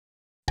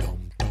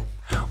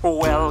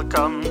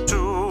Welcome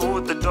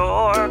to the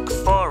Dork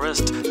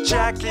Forest.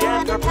 Jackie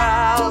and her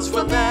pals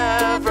will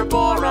never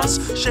bore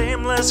us.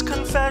 Shameless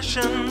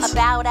confessions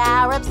about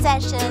our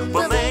obsession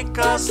will make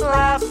us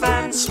laugh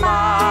and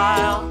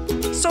smile.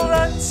 So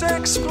let's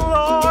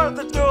explore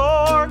the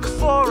Dork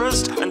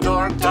Forest and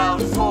dork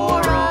out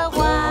for a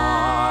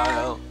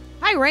while.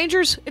 Hi,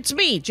 Rangers. It's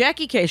me,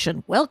 Jackie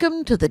Cation.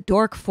 Welcome to the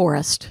Dork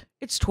Forest.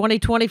 It's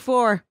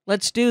 2024.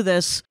 Let's do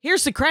this.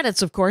 Here's the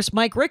credits, of course.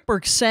 Mike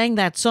Ruekberg sang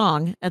that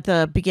song at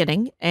the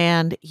beginning,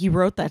 and he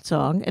wrote that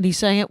song, and he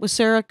sang it with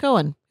Sarah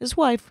Cohen, his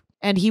wife.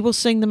 And he will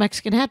sing the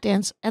Mexican hat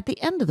dance at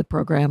the end of the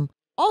program.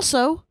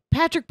 Also,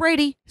 Patrick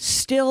Brady,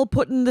 still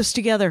putting this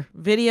together.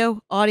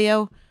 Video,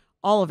 audio,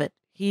 all of it.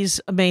 He's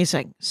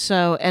amazing.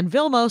 So, and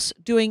Vilmos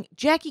doing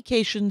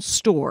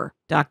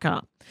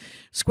JackieCationStore.com.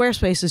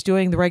 Squarespace is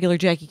doing the regular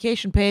Jackie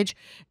Cation page,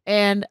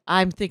 and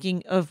I'm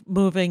thinking of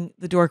moving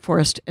the Dork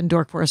Forest and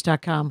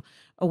dorkforest.com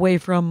away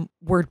from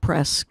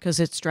WordPress because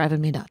it's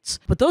driving me nuts.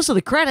 But those are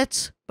the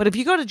credits. But if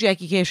you go to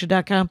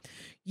JackieCation.com,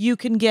 you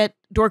can get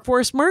Dork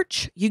Forest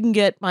merch. You can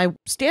get my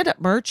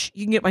stand-up merch.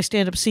 You can get my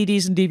stand-up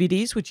CDs and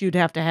DVDs, which you'd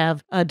have to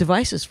have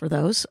devices for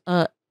those.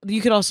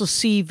 You can also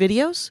see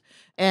videos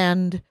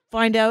and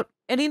find out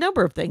any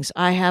number of things.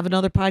 I have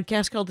another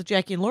podcast called The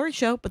Jackie and Laurie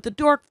Show, but the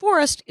Dork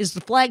Forest is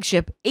the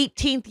flagship.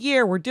 18th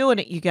year, we're doing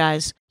it, you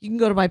guys. You can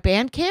go to my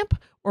Bandcamp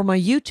or my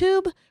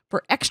YouTube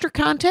for extra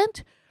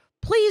content.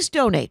 Please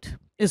donate,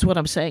 is what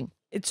I'm saying.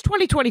 It's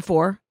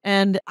 2024,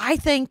 and I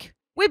think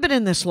we've been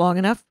in this long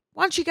enough.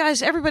 Why don't you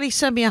guys, everybody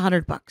send me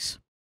 $100?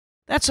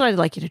 That's what I'd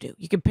like you to do.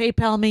 You can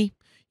PayPal me.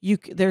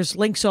 There's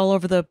links all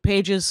over the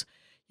pages.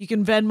 You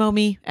can Venmo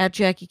me at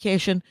Jackie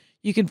Cation.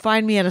 You can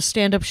find me at a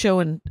stand-up show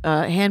and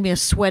hand me a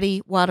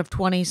sweaty wad of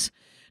 20s.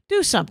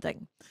 Do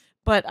something.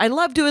 But I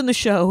love doing the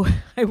show.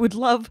 I would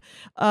love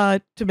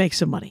to make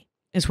some money,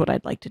 is what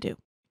I'd like to do.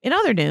 In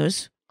other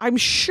news, I'm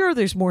sure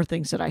there's more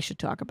things that I should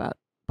talk about,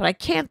 but I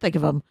can't think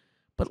of them.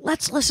 But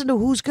let's listen to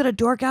who's going to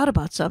dork out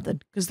about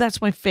something, because that's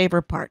my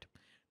favorite part.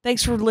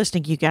 Thanks for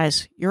listening, you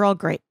guys. You're all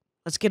great.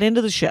 Let's get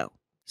into the show.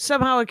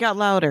 Somehow it got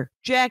louder.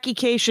 Jackie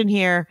Cation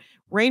here.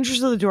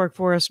 Rangers of the Dork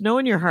Forest, know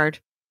in your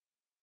heart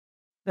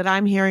that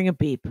I'm hearing a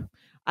beep.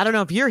 I don't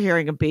know if you're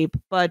hearing a beep,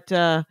 but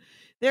there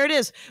it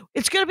is.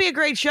 It's going to be a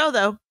great show,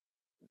 though.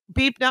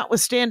 Beep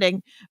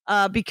notwithstanding,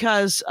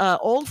 because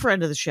old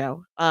friend of the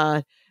show,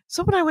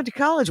 someone I went to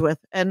college with,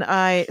 and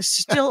I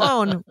still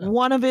own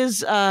one of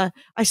his, I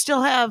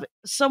still have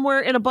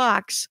somewhere in a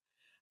box,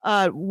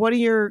 one of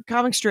your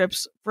comic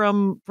strips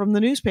from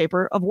the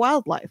newspaper of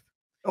Wildlife.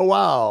 Oh,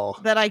 wow.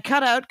 That I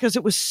cut out because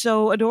it was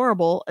so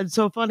adorable and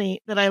so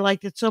funny that I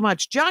liked it so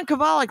much. John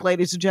Kovalic,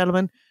 ladies and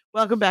gentlemen.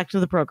 Welcome back to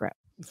the program.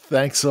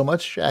 Thanks so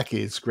much,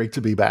 Jackie. It's great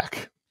to be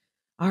back.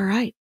 All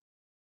right.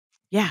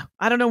 Yeah,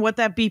 I don't know what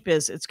that beep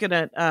is. It's going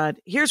to,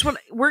 here's what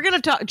we're going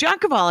to talk. John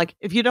Kovalic,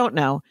 if you don't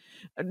know,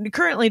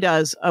 currently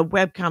does a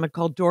webcomic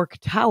called Dork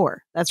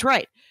Tower. That's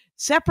right.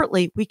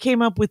 Separately, we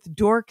came up with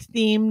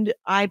dork-themed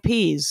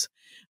IPs,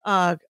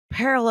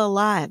 parallel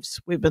lives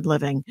we've been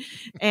living,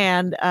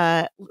 and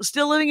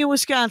still living in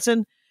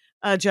Wisconsin,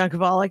 John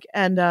Kovalic,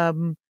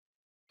 and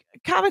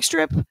comic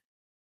strip,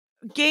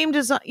 game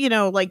design,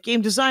 like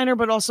game designer,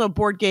 but also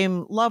board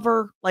game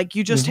lover. Like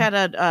you just had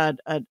an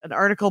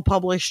article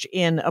published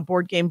in a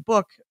board game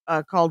book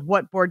called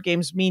 "What Board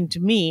Games Mean to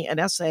Me," an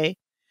essay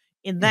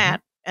in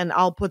that, and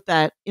I'll put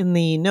that in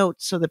the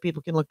notes so that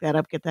people can look that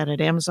up, get that at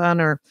Amazon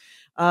or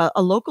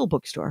a local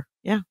bookstore.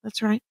 Yeah,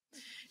 that's right.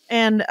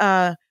 And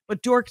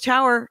but Dork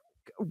Tower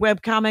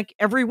webcomic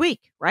every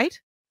week,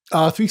 right?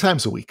 3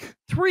 times a week.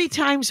 3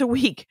 times a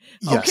week.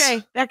 Yes.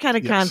 Okay, that kind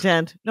of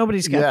content.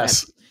 Nobody's got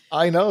that.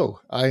 I know.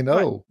 Right.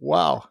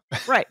 Wow.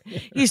 Right.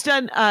 He's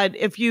done,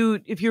 if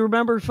you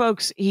remember,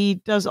 folks, he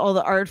does all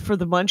the art for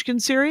the Munchkin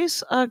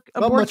series of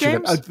board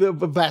games. The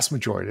vast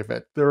majority of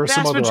it. There are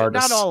some other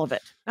artists. Not all of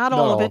it. Not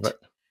all of it.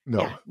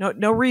 No. Yeah,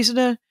 no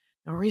reason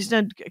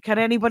to cut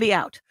anybody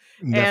out.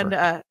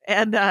 Never.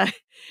 And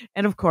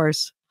of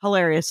course,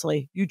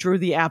 hilariously, you drew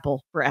the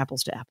apple for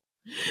Apples to Apple.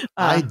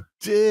 I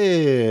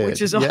did.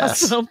 Which is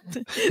awesome.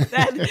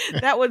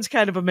 That one's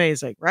kind of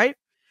amazing, right?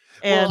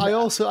 And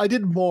well, I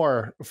did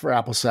more for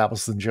Apples to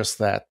Apples than just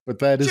that, but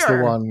that is the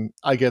one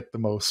I get the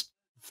most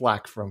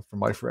flack from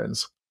my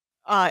friends.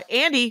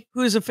 Andy,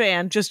 who's a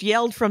fan, just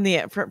yelled from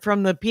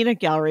the peanut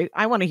gallery.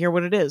 I want to hear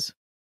what it is.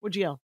 What'd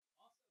you yell?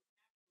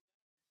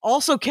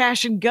 Also,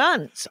 Cash and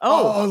Guns.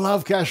 Oh, I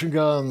love Cash and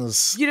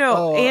Guns.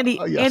 Andy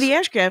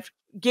yes. Ashcraft,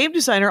 game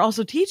designer,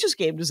 also teaches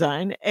game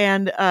design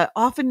and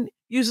often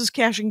uses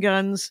Cash and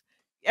Guns.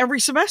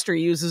 Every semester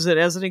he uses it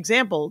as an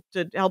example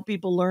to help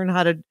people learn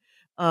how to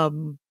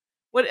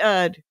what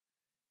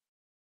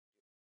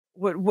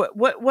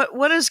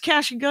does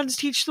Cash and Guns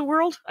teach the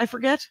world? I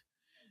forget.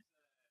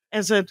 We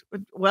have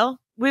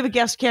a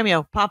guest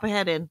cameo. Pop a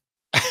head in.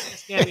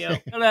 Guest cameo.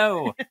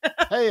 Hello.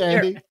 Hey,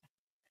 Andy.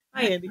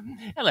 Hi, Andy.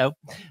 Hello.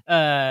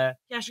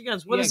 Cash and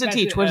Guns. What does it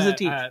teach? What does it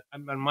teach?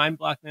 I'm going to mind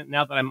block it.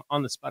 Now that I'm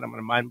on the spot, I'm going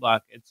to mind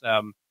block. It's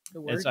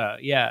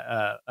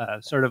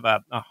It's sort of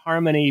a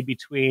harmony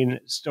between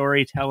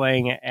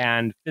storytelling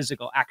and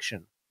physical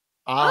action.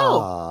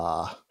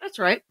 That's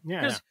right.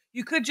 Yeah. Because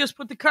you could just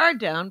put the card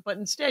down, but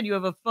instead you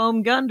have a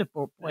foam gun to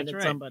point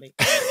at somebody.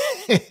 All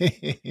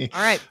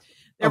right.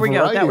 There we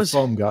go. That was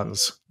foam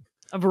guns.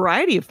 A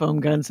variety of foam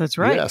guns. That's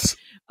right. Yes.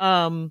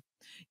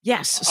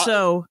 Yes.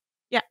 So,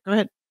 yeah, go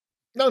ahead.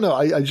 No.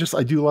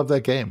 I do love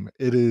that game.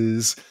 It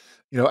is,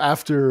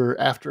 after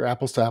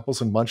Apples to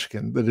Apples and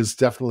Munchkin, that is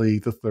definitely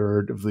the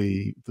third of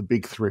the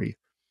big three.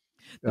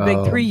 The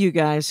big three, you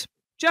guys.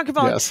 John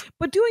Kovalic, yes.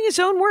 But doing his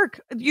own work.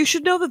 You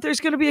should know that there's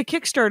going to be a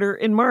Kickstarter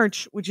in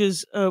March, which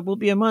is will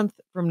be a month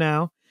from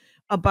now,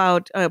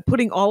 about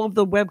putting all of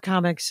the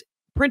webcomics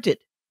printed.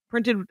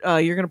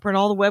 You're going to print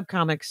all the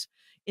webcomics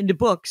into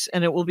books,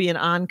 and it will be an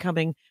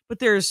oncoming. But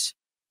there's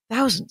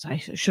thousands, I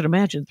should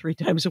imagine, 3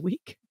 times a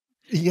week.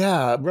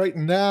 Yeah, right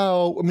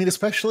now, I mean,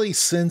 especially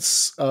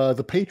since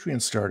the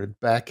Patreon started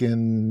back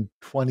in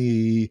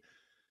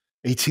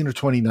 2018 or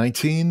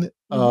 2019,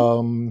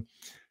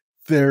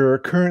 there are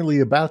currently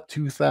about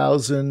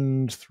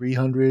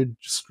 2,300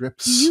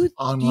 strips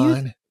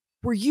online.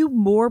 Were you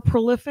more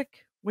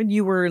prolific when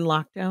you were in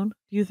lockdown,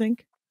 do you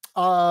think?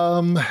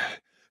 Or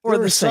there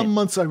were some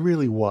months I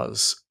really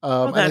was.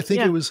 And I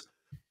think it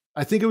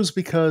was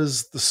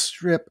because the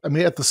strip, I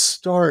mean, at the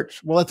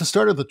start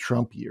of the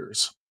Trump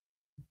years,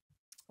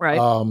 right.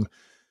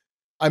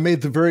 I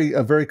made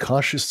a very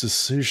conscious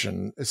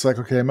decision. It's like,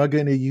 okay, am I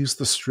going to use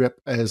the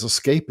strip as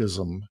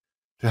escapism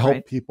to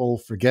help people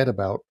forget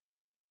about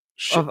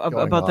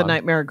the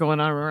nightmare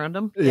going on around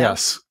them?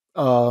 Yes.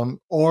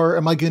 Or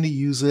am I going to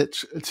use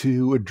it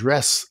to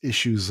address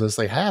issues as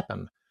they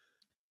happen?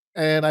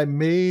 And I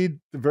made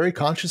the very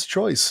conscious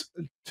choice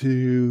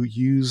to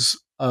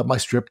use my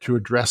strip to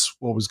address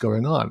what was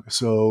going on.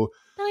 So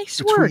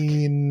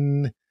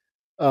between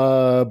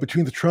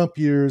the Trump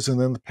years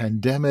and then the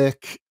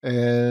pandemic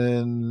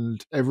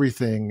and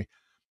everything,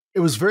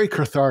 it was very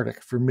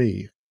cathartic for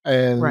me.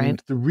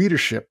 And the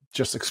readership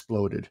just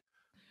exploded.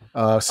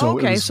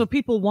 So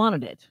people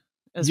wanted it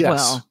as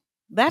well.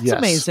 That's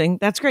amazing.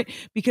 That's great,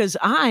 because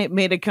I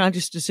made a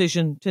conscious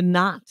decision to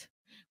not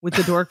with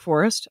the Dork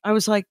Forest. I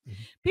was like,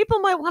 people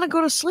might want to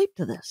go to sleep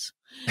to this.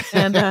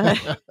 And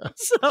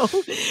so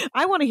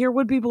I want to hear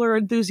what people are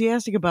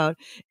enthusiastic about.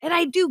 And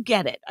I do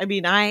get it. I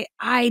mean,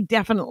 I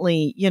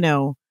definitely,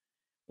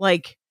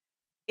 like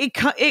it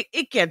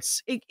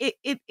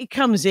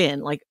comes in,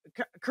 like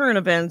current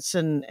events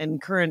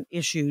and current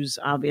issues,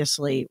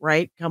 obviously,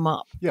 right, come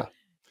up. Yeah.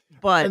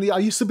 But I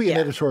used to be an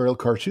editorial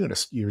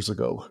cartoonist years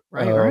ago.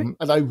 Right.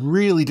 And I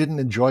really didn't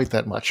enjoy it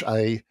that much.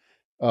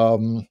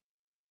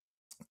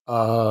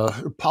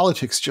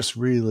 Politics just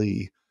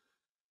really,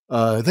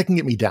 they can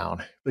get me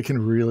down. They can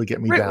really get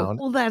me down.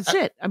 Well, that's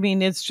it. I mean,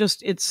 you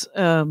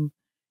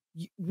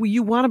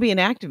want to be an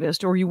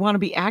activist, or you want to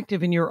be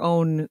active in your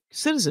own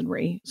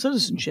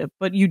citizenship,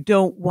 but you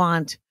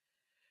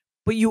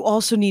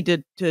also need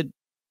to,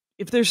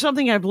 if there's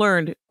something I've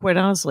learned, quite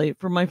honestly,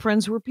 from my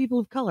friends who are people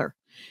of color,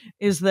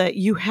 is that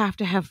you have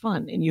to have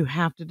fun and you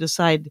have to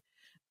decide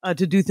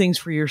to do things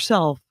for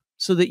yourself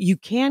so that you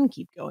can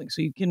keep going,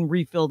 so you can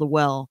refill the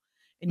well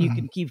and you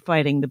can keep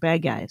fighting the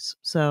bad guys.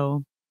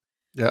 So,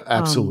 yeah,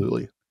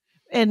 absolutely.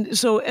 And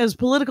so, as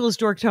political as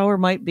Dork Tower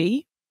might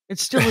be,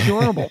 it's still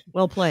adorable.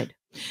 Well played.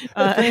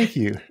 Thank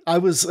you. I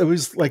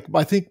was like,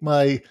 I think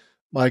my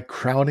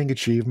crowning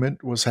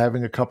achievement was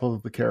having a couple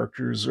of the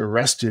characters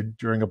arrested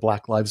during a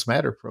Black Lives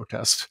Matter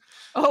protest.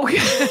 Oh,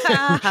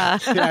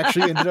 they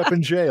actually ended up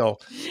in jail.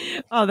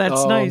 Oh,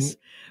 that's nice.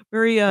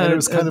 Very. And it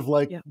was kind of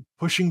like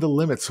pushing the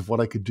limits of what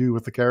I could do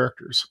with the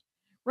characters.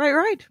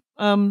 Right.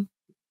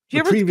 Do you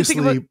ever previously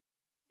think about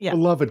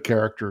beloved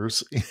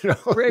characters,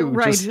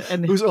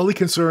 and whose only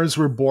concerns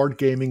were board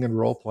gaming and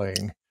role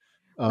playing.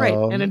 Right,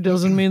 and it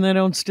doesn't mean they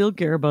don't still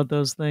care about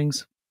those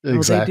things.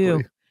 Exactly.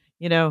 Well,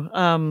 they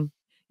do.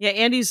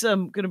 Andy's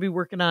going to be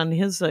working on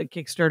his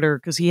Kickstarter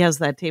because he has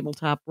that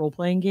tabletop role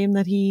playing game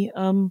that he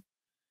wrote,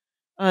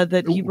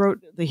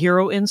 The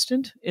Hero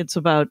Instant. It's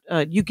about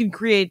you can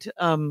create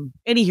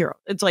any hero.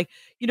 It's like,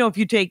 if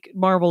you take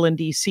Marvel and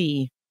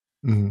DC,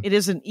 it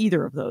isn't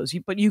either of those,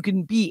 but you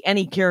can be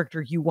any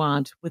character you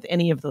want with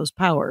any of those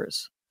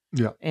powers.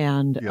 Yeah,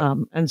 and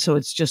so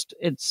it's just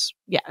a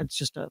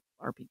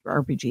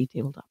RPG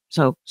tabletop.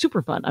 So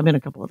super fun. I'm in a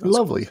couple of those.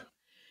 Lovely.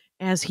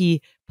 As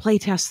he play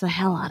tests the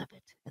hell out of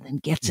it and then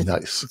gets it.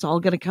 Nice. It's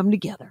all going to come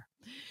together.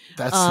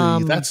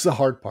 That's the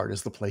hard part,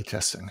 is the play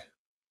testing.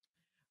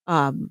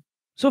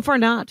 So far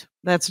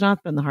that's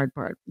not been the hard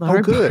part.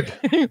 Good.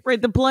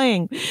 Right.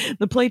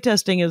 The play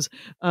testing is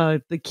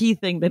the key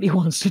thing that he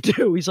wants to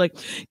do. He's like,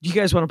 do you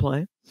guys want to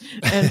play?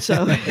 And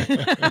so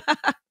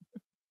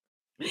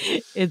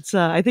it's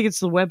I think it's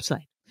the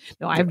website.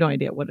 No, I have no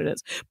idea what it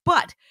is.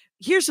 But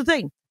here's the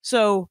thing.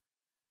 So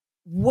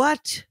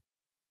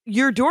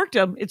your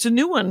dorkdom, it's a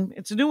new one.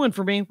 It's a new one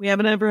for me. We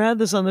haven't ever had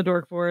this on the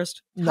Dork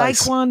Forest.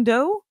 Nice.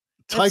 Taekwondo.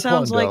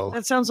 Taekwondo.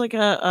 That sounds like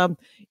a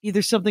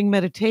either something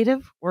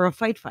meditative or a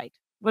fight.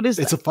 What is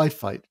that? It's a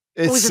fight.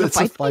 is it a It's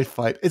a fight?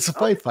 fight. It's a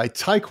fight.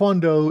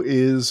 Taekwondo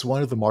is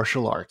one of the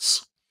martial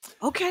arts,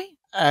 Okay.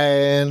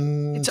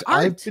 and It's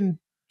I've art. been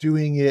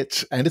doing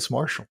it, and it's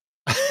martial.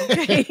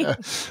 Okay.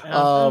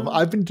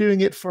 I've been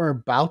doing it for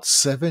about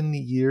 7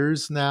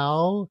 years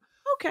now.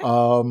 Okay.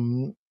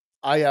 Um,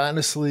 I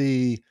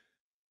honestly,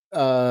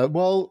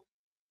 well,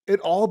 it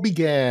all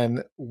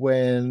began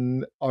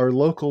when our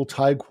local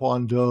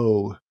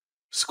Taekwondo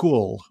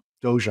school,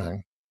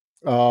 Dojang,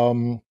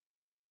 um,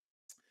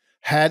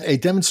 had a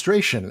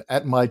demonstration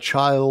at my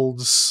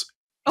child's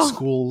Oh,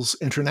 school's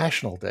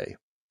International Day.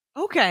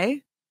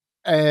 okay.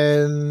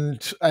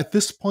 And at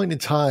this point in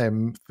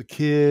time, the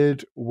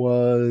kid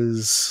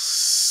was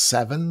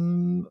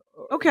 7.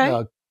 Okay.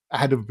 No, I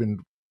had to have been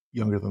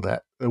younger than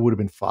that. It would have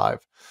been 5.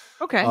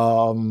 Okay.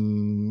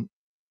 No,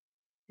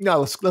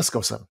 let's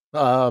go 7.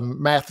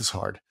 Math is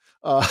hard.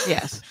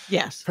 Yes.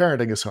 Yes.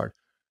 Parenting is hard.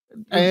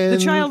 The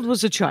And child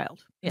was a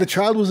child. the Yes.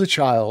 child was a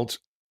child.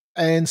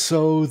 And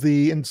so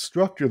the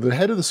instructor, the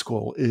head of the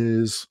school,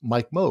 is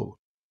Mike Moe.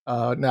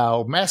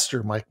 Now,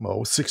 Master Mike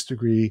Moe, 6th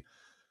degree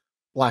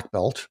black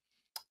belt,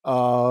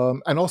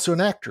 and also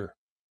an actor.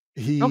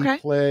 He Okay.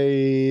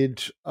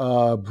 played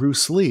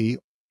Bruce Lee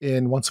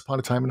in Once Upon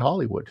a Time in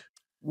Hollywood.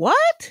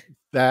 What?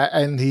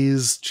 And he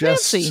was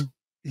just in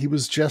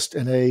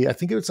I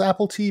think it was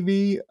Apple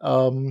TV,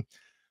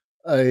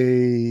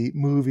 a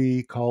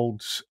movie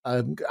called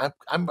I'm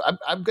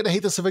gonna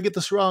hate this if I get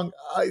this wrong.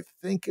 I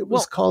think it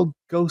was called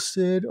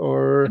Ghosted,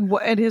 or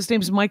And his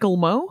name's Michael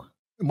Moe?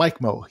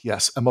 Mike Moe.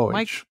 Yes, M-O-H.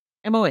 Mike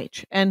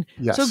M-O-H. And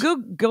Yes. so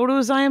go to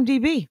his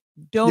IMDb.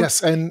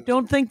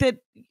 Don't think that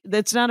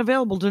that's not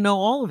available to know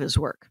all of his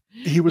work.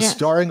 He was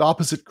starring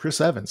opposite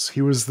Chris Evans.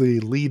 He was the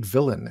lead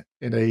villain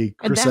in a Chris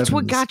And that's Evans.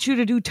 what got you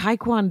to do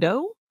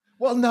Taekwondo?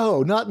 Well,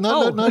 no, not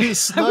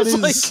his. I Not was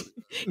his, like,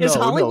 his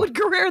no, Hollywood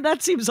career?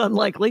 That seems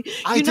unlikely.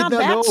 I You're did not not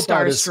that know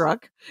about his-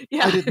 starstruck.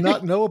 Yeah. I did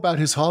not know about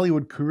his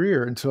Hollywood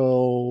career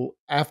until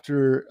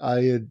after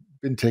I had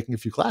been taking a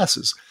few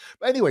classes.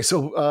 But anyway,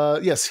 so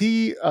yes,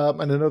 he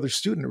and another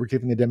student were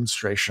giving a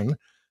demonstration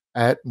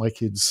at my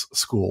kid's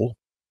school,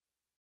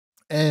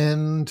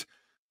 and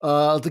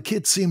the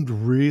kid seemed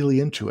really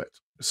into it.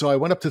 So I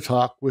went up to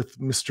talk with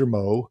Mr.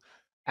 Moe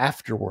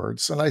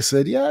afterwards, and I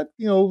said, "Yeah,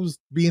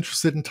 be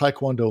interested in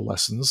Taekwondo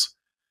lessons."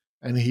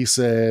 And he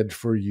said,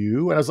 "For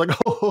you?" And I was like,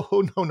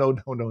 "Oh, no,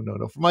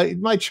 for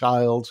my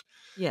child."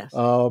 Yes.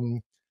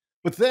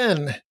 But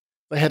then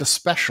they had a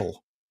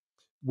special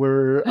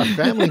where a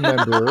family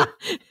member,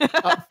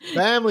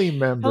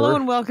 Hello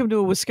and welcome to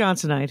a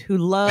Wisconsinite who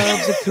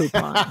loves a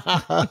coupon.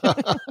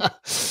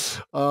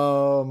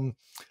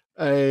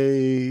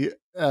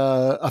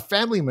 A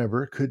family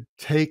member could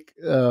take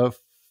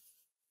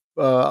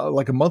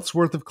like a month's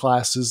worth of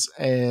classes,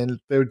 and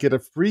they would get a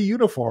free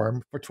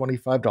uniform for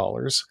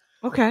 $25.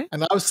 Okay.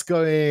 And I was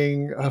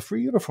going, a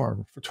free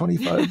uniform for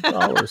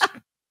 $25.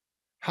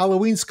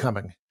 Halloween's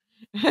coming.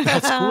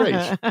 That's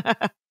great.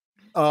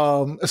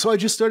 So I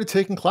just started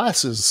taking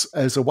classes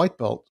as a white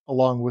belt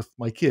along with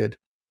my kid.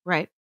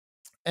 Right.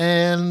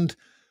 And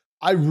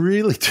I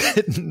really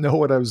didn't know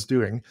what I was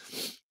doing.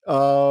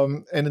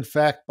 And in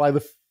fact, by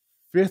the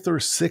 5th or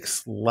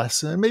 6th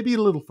lesson, maybe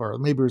a little further,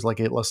 maybe it was like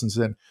 8 lessons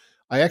in,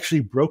 I actually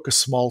broke a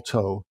small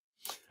toe.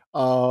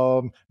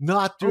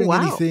 Not doing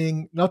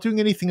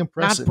anything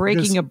impressive. Not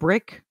breaking a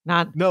brick.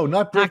 Not breaking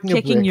not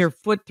kicking your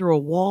foot through a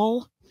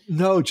wall.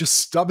 No, just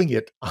stubbing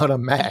it on a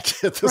mat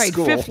at the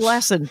school. 5th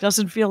lesson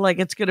doesn't feel like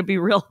it's going to be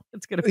real.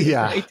 It's going to be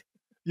great.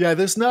 Yeah,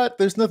 there's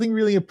nothing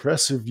really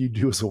impressive you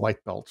do as a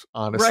white belt,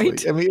 honestly.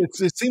 Right. I mean,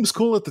 it seems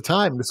cool at the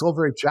time. It's all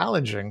very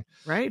challenging,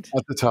 right,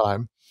 at the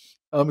time,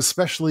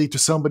 especially to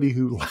somebody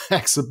who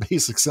lacks a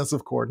basic sense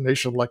of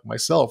coordination like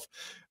myself,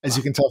 as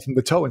you can tell from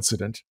the toe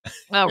incident.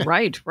 Oh,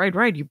 right.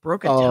 You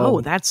broke a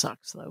toe. That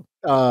sucks, though.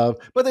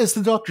 But as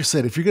the doctor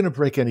said, if you're going to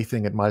break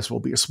anything, it might as well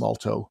be a small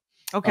toe.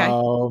 Okay.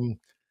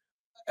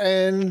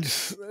 And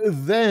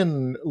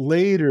then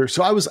later,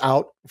 so I was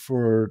out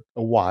for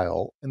a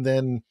while, and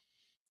then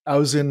I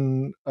was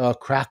in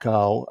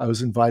Krakow. I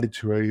was invited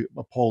to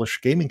a Polish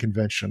gaming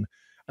convention,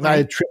 and I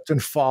had tripped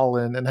and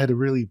fallen and had a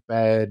really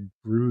bad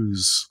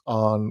bruise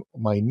on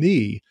my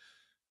knee.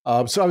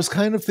 So I was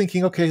kind of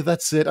thinking, okay,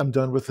 that's it. I'm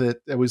done with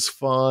it. It was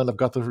fun. I've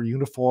got the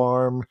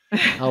uniform.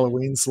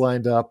 Halloween's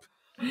lined up.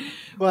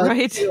 But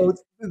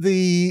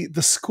the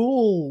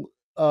school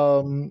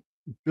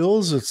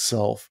bills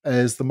itself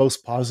as the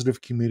most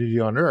positive community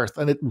on earth,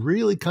 and it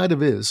really kind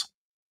of is.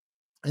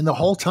 And the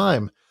whole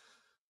time,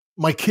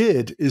 my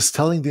kid is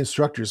telling the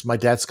instructors, "My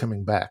dad's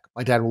coming back.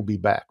 My dad will be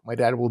back. My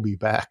dad will be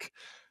back."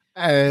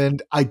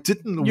 And I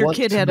didn't. Your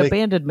kid had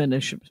abandonment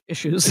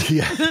issues.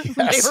 Yeah,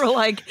 yes. They were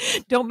like,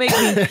 "Don't make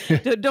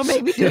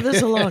me do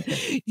this alone.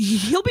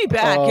 He'll be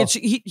back.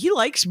 He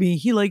likes me.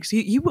 He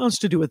wants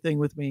to do a thing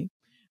with me."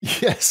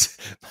 Yes,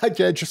 my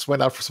dad just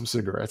went out for some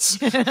cigarettes.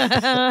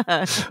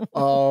 But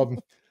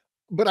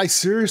I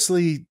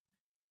seriously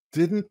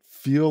didn't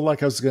feel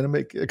like I was going to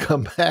make a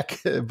comeback,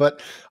 but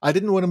I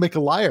didn't want to make a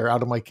liar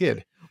out of my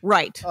kid.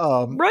 Right.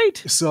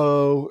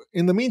 So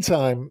in the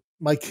meantime,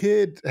 my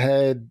kid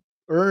had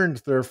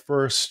earned their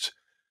first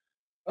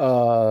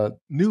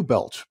new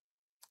belt,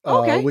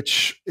 Okay.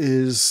 which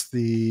is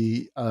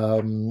the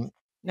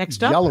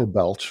Next up, yellow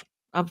belt,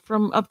 up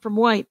from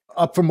white.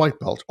 up from white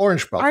belt,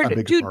 orange belt. I beg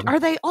your Dude, pardon. are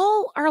they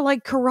all are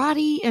like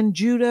karate and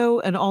judo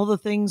and all the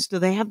things? Do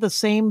they have the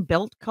same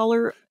belt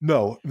color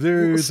No,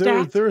 there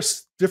stats?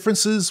 there's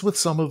differences with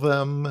some of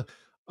them.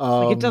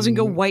 Like it doesn't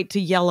go white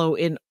to yellow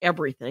in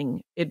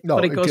everything. No,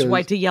 But it it goes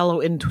white goes to yellow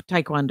in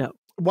Taekwondo.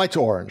 white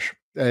to orange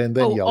and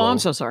then Oh, I'm yellow.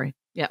 so sorry.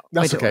 Yeah,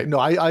 That's white to okay. orange.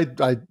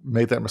 No, I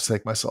made that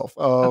mistake myself.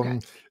 Okay.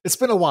 It's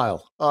been a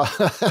while,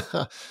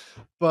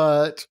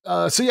 but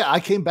so yeah, I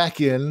came back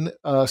in,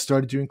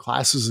 started doing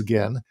classes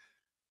again,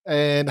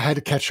 and I had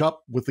to catch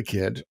up with the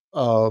kid.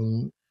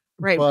 Right,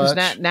 because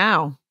But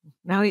now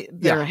they're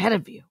yeah, ahead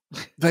of you.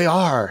 they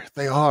are,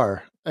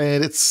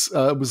 and it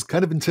was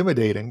kind of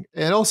intimidating.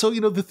 And also,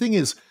 the thing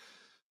is,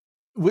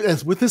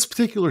 with this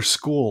particular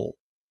school,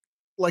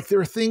 like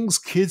there are things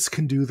kids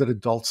can do that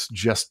adults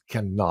just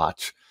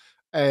cannot,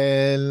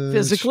 and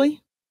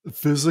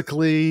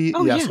physically,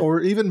 Oh, yes, yeah. or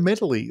even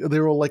mentally,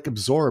 they will like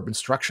absorb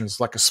instructions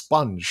like a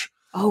sponge.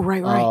 Oh,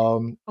 right.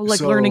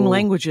 Like learning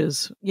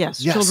languages.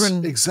 Yes,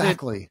 children.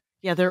 Exactly.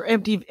 They're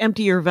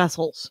emptier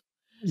vessels.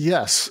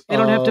 Yes, They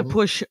don't have to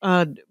push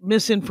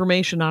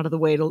misinformation out of the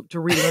way to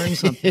relearn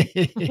something.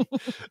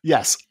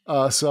 yes.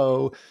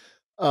 It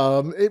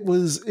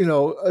was,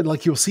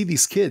 like you'll see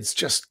these kids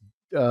just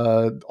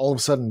all of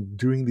a sudden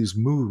doing these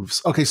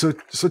moves. Okay, so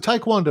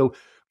Taekwondo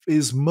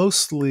is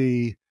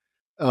mostly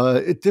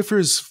it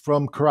differs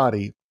from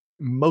karate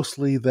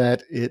mostly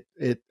that it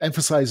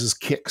emphasizes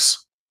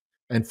kicks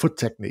and foot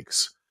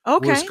techniques.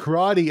 Whereas Okay.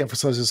 karate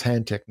emphasizes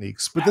hand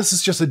techniques. But this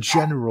is just a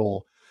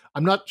general.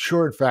 I'm not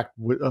sure, in fact,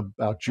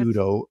 about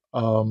judo.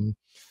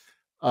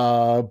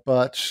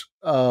 But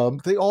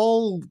they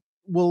all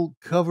will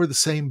cover the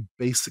same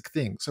basic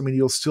things. I mean,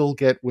 you'll still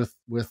get with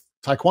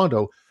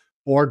Taekwondo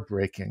board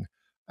breaking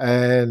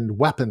and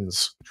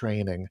weapons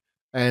training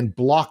and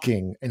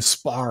blocking and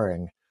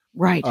sparring.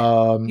 Right.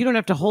 You don't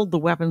have to hold the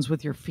weapons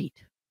with your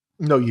feet.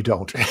 No, you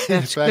don't.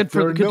 In fact,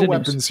 there are no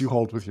weapons you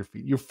hold with your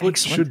feet. Your foot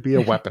should be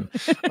a weapon,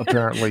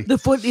 apparently. The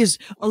foot is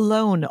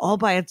alone, all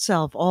by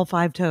itself, all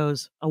 5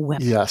 toes, a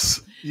weapon.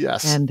 Yes.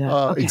 And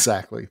okay.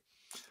 Exactly.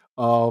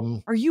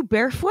 Are you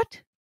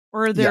barefoot?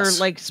 Or are there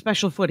like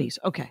special footies?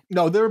 Okay.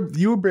 No,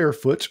 you're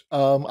barefoot.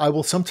 I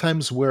will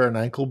sometimes wear an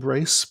ankle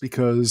brace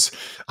because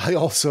I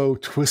also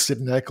twisted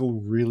an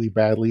ankle really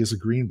badly as a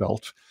green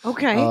belt.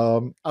 Okay.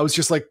 I was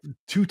just like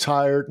too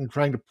tired and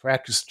trying to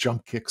practice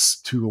jump kicks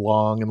too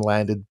long and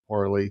landed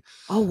poorly.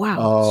 Oh,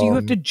 wow. So you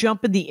have to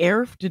jump in the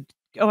air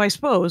I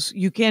suppose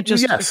you can't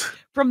just because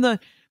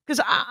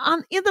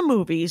in the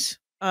movies,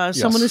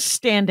 someone is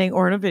standing,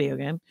 or in a video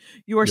game,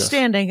 you are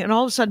standing, and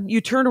all of a sudden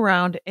you turn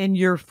around and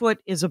your foot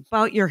is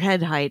about your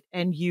head height,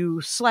 and you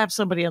slap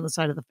somebody on the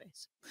side of the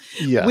face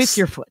with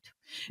your foot.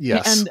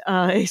 Yes.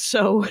 And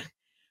so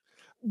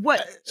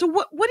what do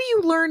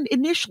you learn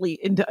initially?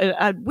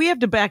 We have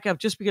to back up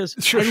just because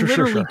I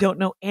literally don't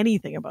know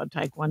anything about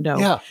Taekwondo.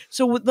 Yeah.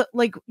 So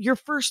like your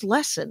first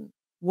lesson,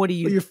 can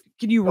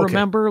you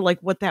remember like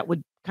what that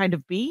would kind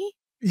of be?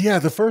 Yeah,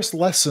 the first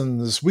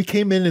lessons, we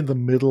came in the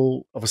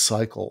middle of a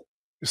cycle.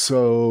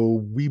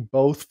 So we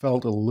both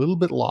felt a little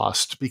bit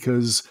lost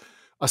because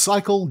a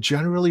cycle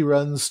generally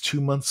runs 2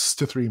 months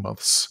to 3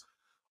 months.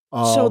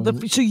 So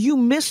you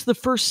missed the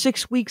first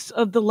 6 weeks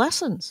of the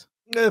lessons.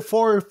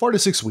 4 to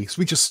 6 weeks.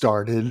 We just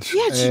started.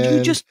 Yeah,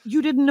 so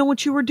you didn't know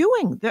what you were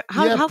doing.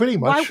 Pretty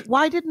much.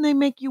 Why didn't they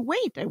make you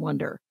wait? I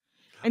wonder.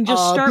 And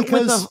just start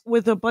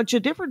with a bunch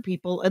of different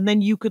people, and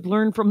then you could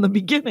learn from the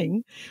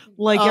beginning,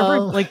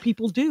 like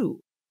people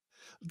do.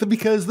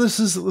 Because this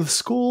is the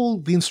school,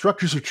 the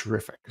instructors are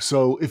terrific.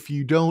 So if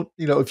you don't,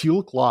 if you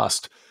look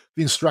lost,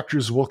 the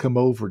instructors will come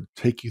over and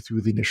take you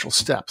through the initial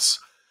steps.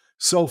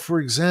 So, for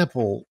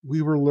example,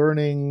 we were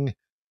learning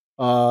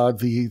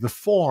the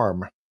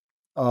form,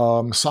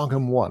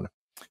 Sangam 1.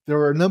 There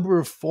are a number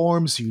of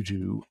forms you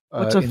do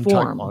What's a in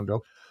form? Taekwondo.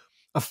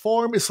 A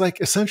form is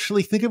like,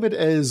 essentially, think of it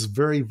as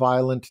very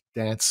violent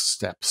dance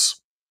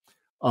steps.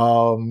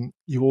 You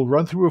will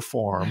run through a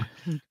form.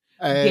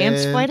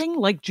 Dance fighting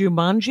like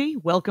Jumanji,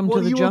 Welcome to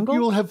the Jungle?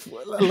 You will have,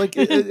 like,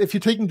 if you're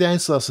taking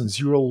dance lessons,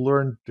 you will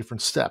learn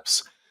different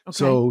steps. Okay.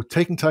 So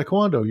taking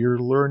Taekwondo, you're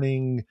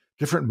learning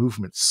different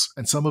movements.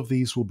 And some of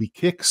these will be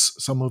kicks,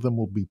 some of them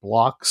will be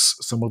blocks,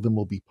 some of them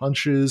will be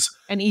punches.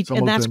 And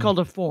that's called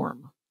a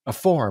form. A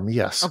form,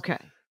 yes. Okay.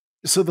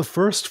 So the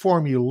first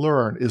form you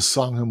learn is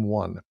Songham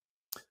 1,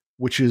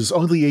 which is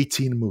only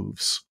 18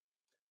 moves.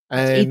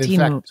 And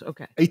 18 moves,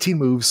 okay. 18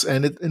 moves,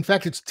 and in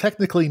fact, it's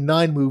technically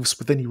 9 moves,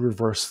 but then you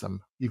reverse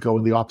them. You go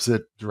in the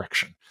opposite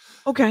direction.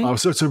 Okay.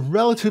 So it's a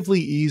relatively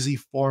easy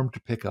form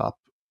to pick up.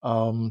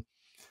 And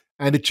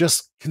it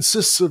just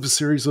consists of a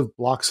series of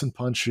blocks and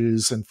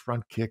punches and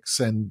front kicks,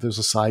 and there's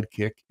a side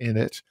kick in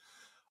it.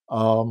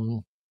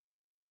 So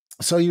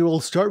you will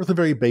start with the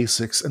very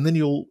basics, and then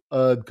you'll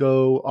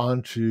go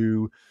on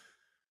to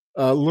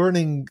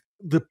learning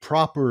the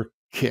proper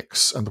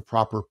kicks and the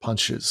proper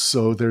punches.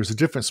 So there's a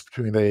difference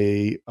between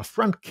a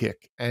front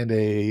kick and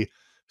a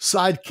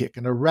side kick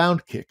and a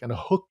round kick and a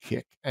hook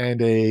kick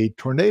and a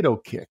tornado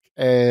kick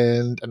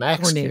and an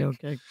axe Tornado kick.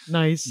 kick.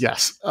 Nice.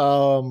 Yes.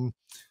 So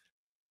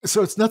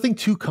it's nothing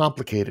too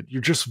complicated.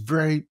 You're just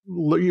you're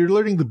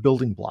learning the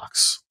building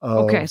blocks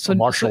of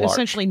martial art.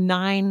 Essentially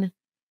nine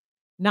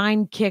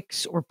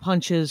kicks or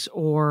punches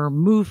or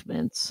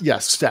movements.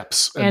 Yes,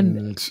 steps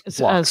and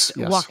blocks.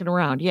 Yes. Walking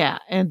around. Yeah.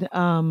 And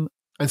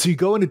so you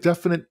go in a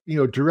definite,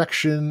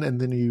 direction,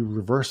 and then you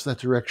reverse that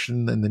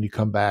direction, and then you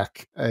come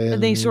back.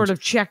 And they sort of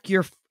check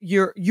your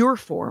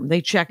form.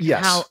 They check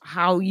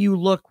how you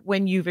look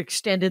when you've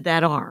extended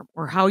that arm,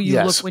 or how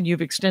you look when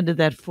you've extended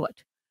that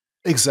foot.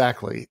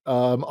 Exactly.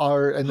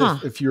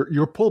 If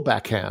your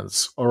pullback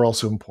hands are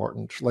also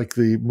important, like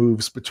the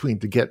moves between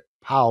to get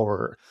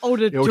power. Oh,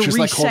 to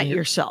reset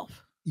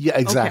yourself. Yeah,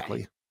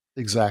 exactly. Okay.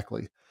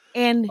 Exactly.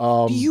 And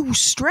do you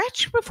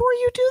stretch before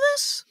you do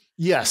this?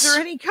 Yes. Is there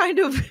any kind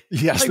of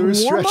yes? There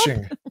is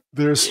stretching.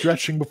 There is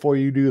stretching before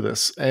you do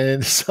this,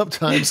 and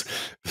sometimes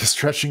the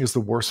stretching is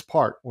the worst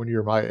part when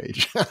you're my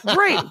age.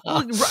 Right.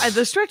 Well,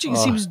 the stretching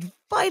seems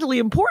vitally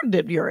important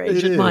at your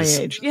age. At my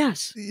age,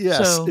 yes.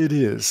 Yes, it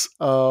is.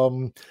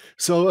 So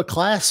a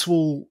class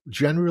will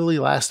generally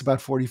last about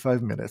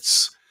 45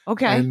 minutes.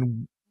 Okay.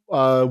 And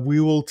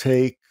we will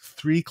take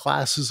 3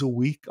 classes a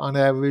week on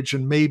average,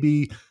 and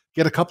maybe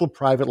get a couple of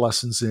private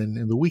lessons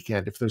in the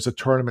weekend if there's a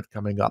tournament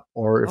coming up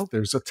or if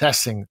there's a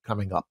testing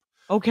coming up.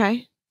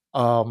 Okay.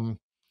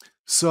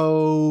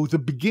 So the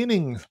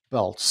beginning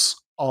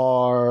belts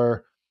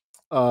are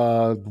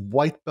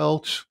white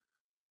belt,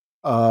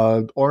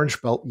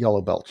 orange belt,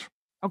 yellow belt.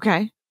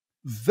 Okay.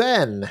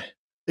 Then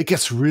it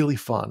gets really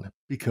fun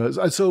because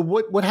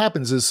what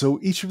happens is,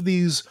 each of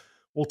these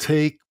will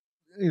take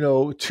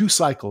 2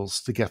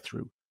 cycles to get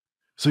through.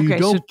 So you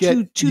don't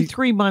get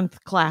 2-3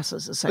 month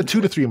classes, essentially.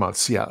 2 to 3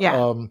 months, yeah.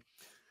 Yeah.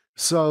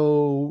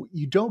 So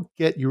you don't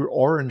get your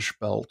orange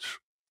belt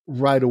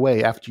right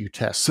away after you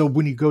test. So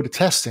when you go to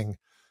testing,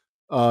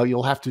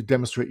 you'll have to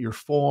demonstrate your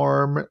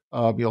form.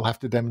 You'll have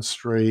to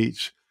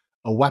demonstrate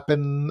a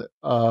weapon,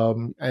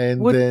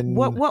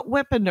 what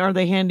weapon are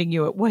they handing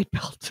you at white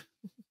belt?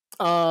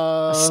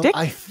 A stick?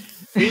 I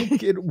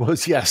think it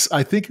was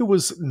I think it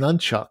was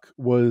nunchuck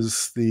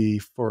was the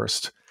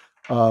first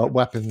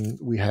weapon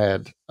we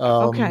had.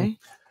 Okay.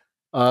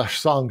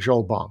 Song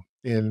Jolbong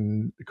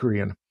in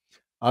Korean.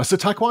 So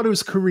Taekwondo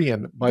is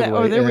Korean, by the way.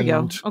 Oh, there we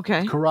go.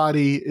 Okay.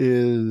 Karate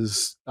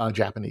is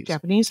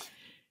Japanese.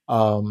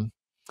 So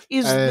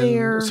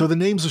the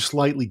names are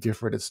slightly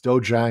different. It's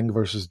dojang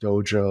versus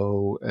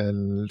dojo,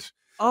 and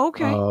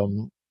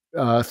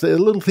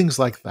little things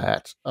like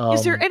that.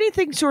 Is there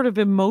anything sort of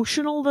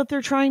emotional that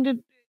they're trying to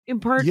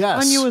impart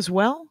on you as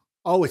well?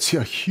 Oh, it's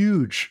a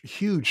huge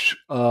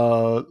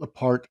a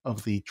part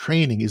of the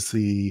training is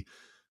the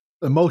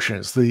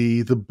emotions,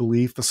 the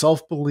belief, the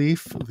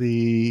self-belief,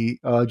 the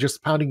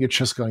just pounding your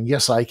chest going,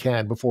 yes, I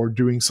can, before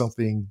doing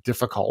something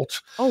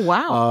difficult. Oh,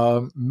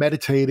 wow.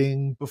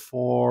 Meditating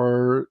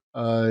before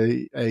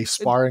a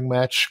sparring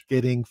match,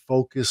 getting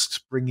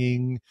focused,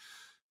 bringing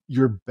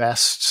your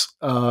best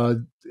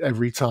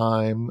every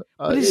time.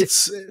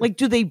 It's like,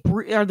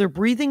 are there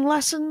breathing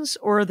lessons,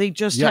 or are they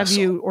just have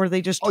you, or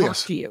they just talk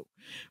to you?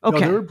 Okay.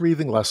 No, there are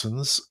breathing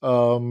lessons.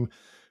 The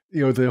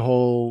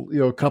whole,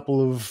 a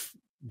couple of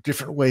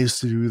different ways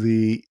to do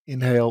the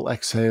inhale,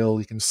 exhale.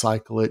 You can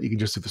cycle it. You can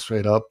just do the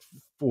straight up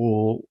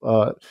full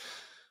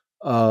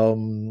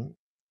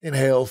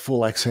inhale,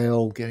 full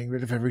exhale, getting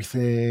rid of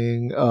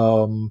everything.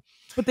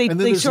 But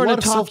they sort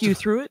of talk you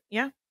through it.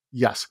 Yeah.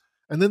 Yes.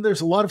 And then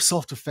there's a lot of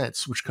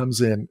self-defense, which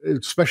comes in,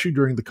 especially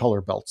during the color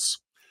belts.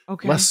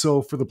 Okay. Less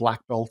so for the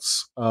black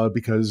belts,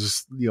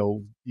 because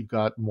you've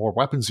got more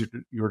weapons at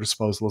your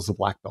disposal as a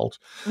black belt.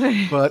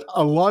 But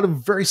a lot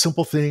of very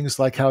simple things,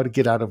 like how to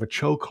get out of a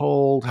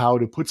chokehold, how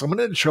to put someone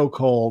in a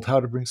chokehold, how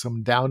to bring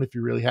someone down if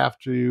you really have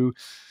to.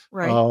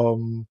 Right.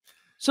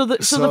 So the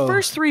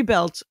first 3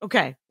 belts.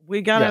 Okay,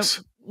 we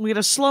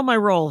gotta slow my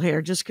roll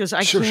here, just because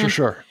I can't.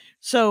 Sure.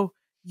 So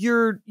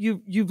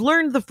you've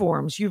learned the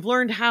forms. You've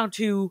learned how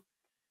to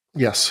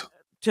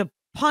to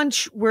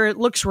punch where it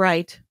looks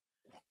right.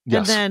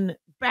 And then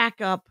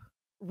back up,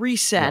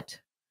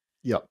 reset.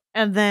 Yep.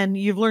 And then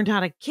you've learned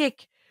how to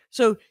kick.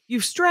 So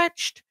you've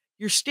stretched,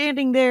 you're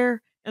standing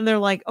there, and they're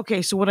like,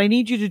 okay, so what I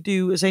need you to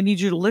do is I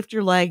need you to lift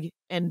your leg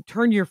and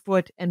turn your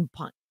foot and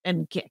punt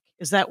and kick.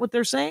 Is that what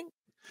they're saying?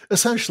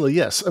 Essentially,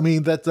 yes. I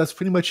mean, that's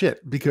pretty much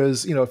it.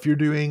 Because, if you're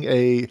doing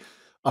a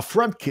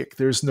front kick,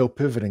 there's no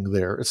pivoting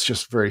there. It's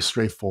just very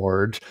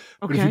straightforward.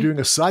 Okay. But if you're doing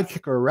a side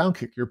kick or a round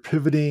kick, you're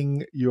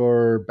pivoting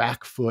your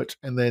back foot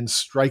and then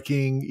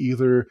striking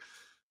either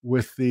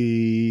with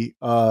the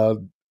ball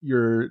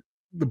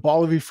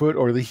of your foot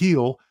or the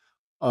heel.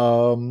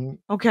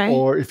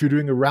 Or if you're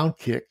doing a round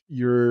kick,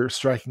 you're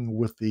striking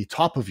with the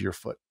top of your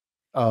foot.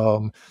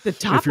 The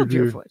top of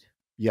your foot?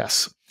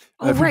 Yes.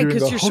 Oh, right,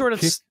 because you're sort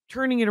of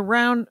turning it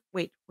around.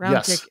 Wait,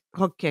 round kick,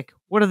 hook kick.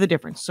 What are the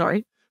difference?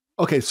 Sorry.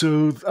 Okay,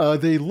 so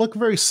they look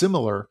very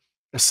similar,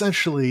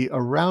 essentially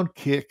a round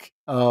kick.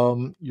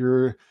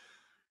 You're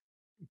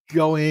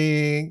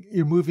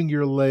moving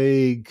your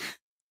leg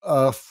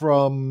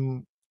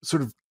from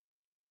sort of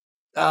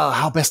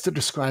how best to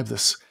describe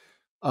this.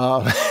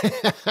 Uh,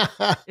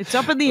 It's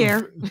up in the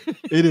air.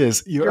 It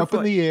is. You're Your up in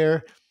foot. the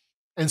air,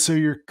 and so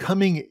you're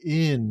coming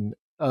in.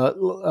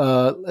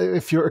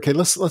 If you're okay,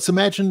 let's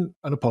imagine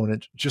an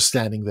opponent just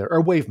standing there, or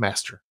a wave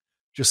master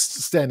just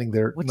standing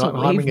there, What's not a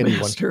harming wave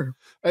anyone. master?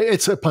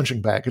 It's a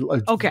punching bag,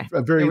 Okay,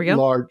 a there we very go.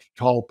 large,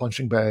 tall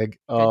punching bag,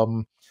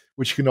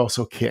 which you can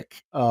also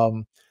kick.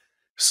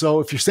 So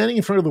if you're standing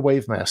in front of the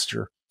wave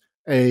master,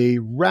 a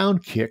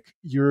round kick,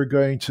 you're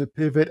going to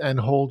pivot and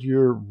hold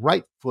your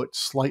right foot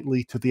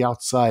slightly to the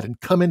outside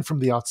and come in from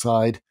the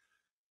outside,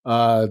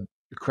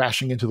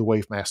 crashing into the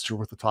wave master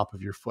with the top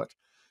of your foot.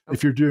 Okay.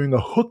 If you're doing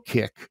a hook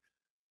kick,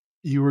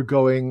 you are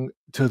going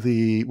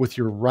with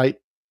your right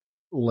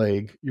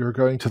leg, you're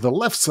going to the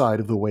left side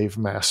of the wave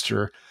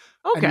master.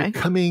 And Okay. you're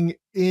coming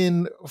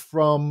in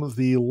from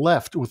the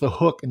left with a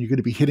hook, and you're going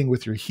to be hitting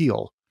with your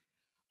heel.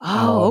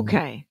 Oh,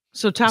 okay.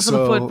 So top of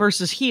the foot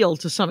versus heel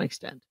to some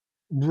extent.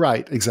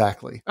 Right,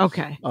 exactly.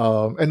 Okay.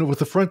 And with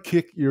the front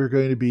kick, you're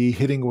going to be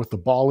hitting with the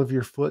ball of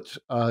your foot.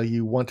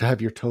 You want to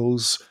have your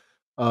toes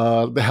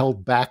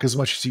held back as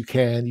much as you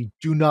can. You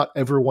do not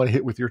ever want to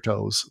hit with your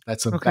toes.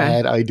 That's a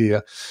bad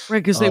idea. Right,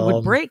 because they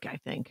would break, I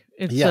think.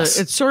 It's yes.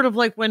 It's sort of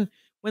like when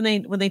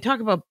they talk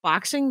about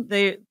boxing,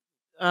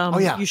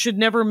 you should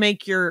never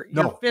make your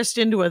fist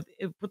into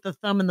put the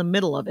thumb in the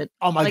middle of it.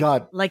 Oh my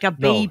God. Like a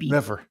baby. No,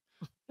 never.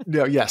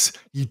 No, yes.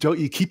 You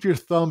keep your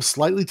thumb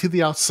slightly to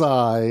the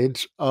outside,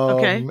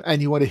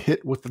 and you want to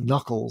hit with the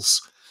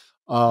knuckles.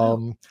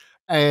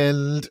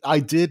 And I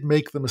did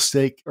make the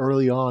mistake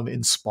early on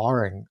in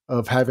sparring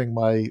of having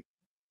my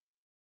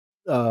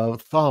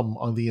thumb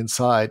on the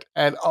inside,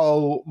 and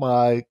oh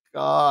my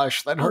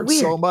gosh, that hurt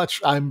so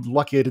much. I'm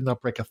lucky I did not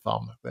break a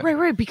thumb then.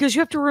 Right, because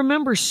you have to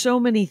remember so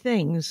many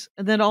things,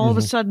 and then all of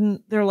a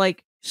sudden they're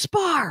like,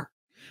 spar,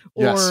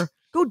 or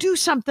go do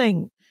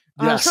something.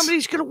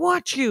 Somebody's going to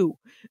watch you.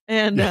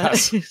 And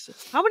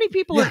how many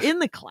people are in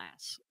the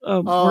class?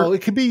 They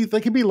can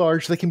be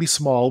large, they can be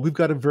small. We've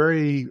got a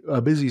very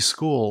busy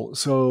school,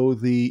 so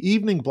the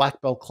evening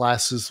black belt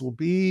classes will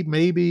be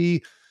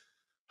maybe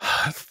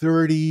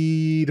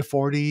 30 to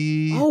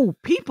 40. Oh,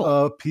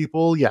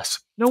 people. Yes.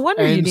 No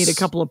wonder you need a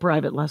couple of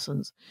private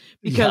lessons,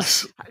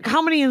 because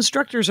how many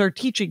instructors are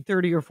teaching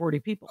 30 or 40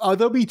 people?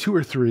 There'll be 2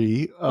 or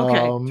 3.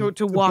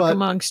 To walk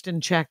amongst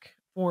and check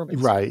forms.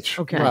 Right.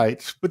 Okay.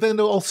 Right. But then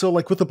also,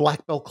 like with the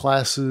black belt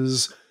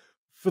classes,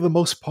 for the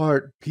most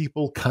part,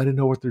 people kind of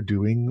know what they're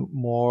doing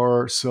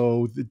more,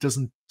 so it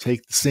doesn't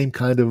take the same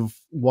kind of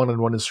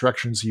one-on-one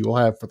instructions you will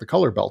have for the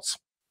color belts.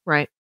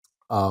 Right.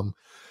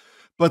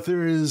 But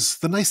there is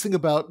the nice thing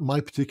about my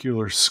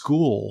particular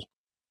school,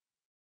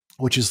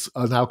 which is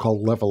now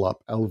called Level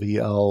Up,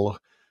 LVLUP,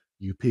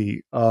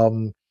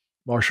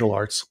 martial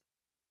arts,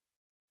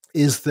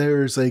 is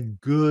there's a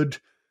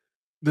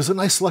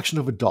nice selection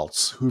of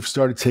adults who've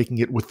started taking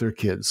it with their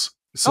kids.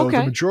 So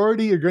the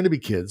majority are going to be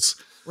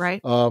kids.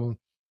 Right.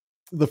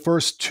 The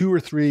first 2 or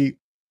 3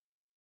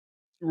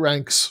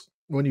 ranks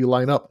when you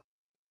line up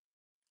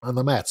on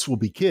the mats will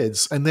be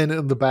kids, and then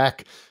in the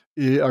back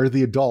are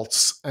the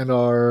adults and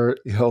are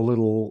a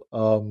little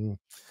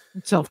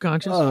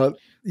self-conscious.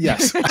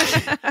 Yes.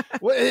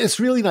 Well, it's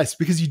really nice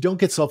because you don't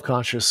get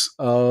self-conscious.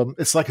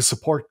 It's like a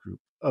support group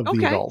of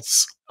the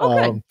adults.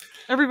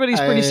 Everybody's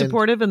pretty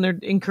supportive, and they're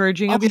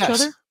encouraging of each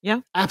other.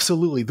 Yeah,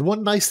 absolutely. The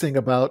one nice thing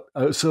about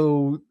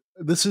so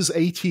this is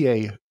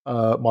ATA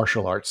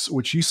martial arts,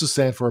 which used to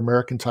stand for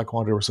American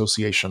Taekwondo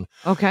Association.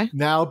 Okay.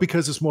 Now,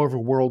 because it's more of a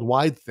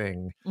worldwide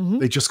thing,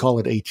 they just call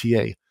it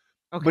ATA.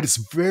 Okay. But it's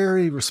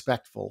very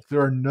respectful.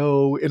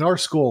 In our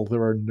school,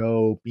 there are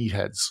no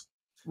meatheads.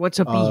 What's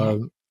a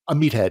meathead? A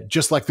meathead,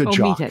 just like the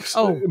jocks.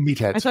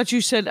 Meathead. I thought you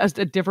said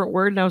a different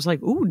word, and I was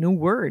like, "Ooh, new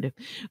word."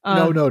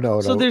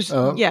 No. So there's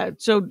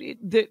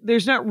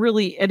there's not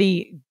really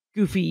any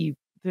goofy.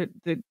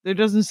 There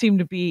doesn't seem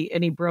to be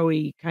any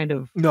broy kind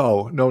of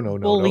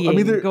bullying I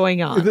mean,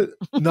 going on.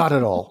 Not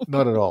at all.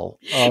 Not at all.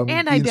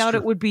 And I doubt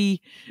it would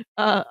be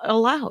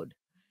allowed.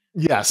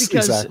 Yes,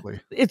 because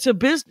exactly. It's a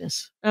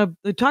business.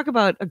 They talk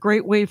about a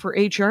great way for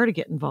HR to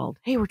get involved.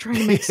 Hey, we're trying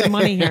to make some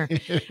money here.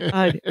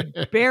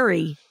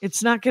 Barry,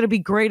 it's not going to be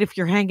great if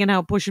you're hanging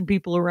out pushing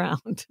people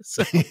around.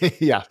 So.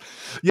 Yeah,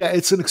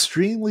 it's an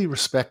extremely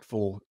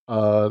respectful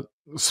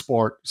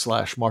sport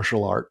 /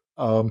 martial art.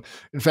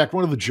 In fact,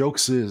 one of the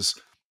jokes is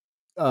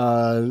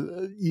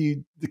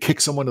you kick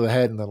someone in the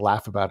head and then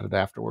laugh about it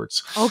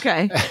afterwards.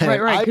 Okay,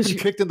 right. I've been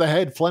kicked in the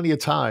head plenty of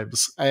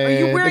times. And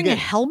are you wearing a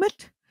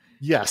helmet?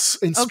 Yes,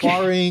 in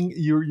sparring,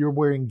 you're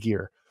wearing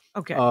gear.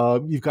 Okay,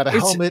 you've got a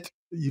helmet.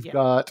 You've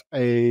got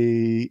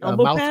a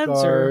mouth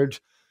guard.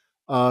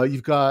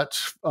 You've got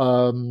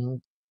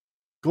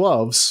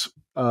gloves,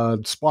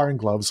 sparring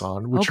gloves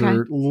on, which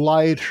are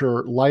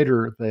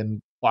lighter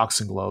than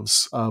boxing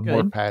gloves,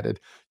 more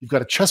padded. You've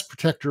got a chest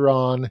protector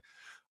on.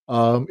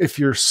 If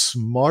you're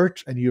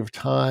smart and you have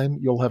time,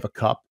 you'll have a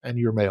cup, and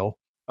you're male.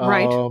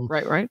 Right. Um,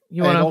 Right.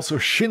 You and want also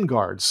shin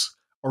guards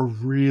are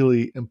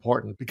really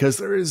important because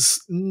there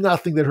is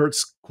nothing that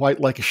hurts quite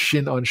like a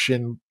shin on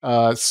shin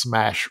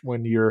smash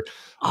when you're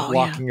Oh, yeah.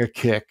 blocking a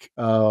kick.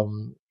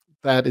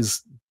 That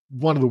is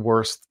one of the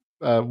worst,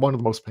 one of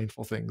the most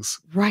painful things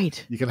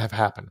Right. you can have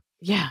happen.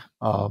 Yeah.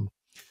 Um,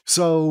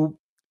 so,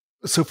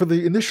 so for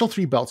the initial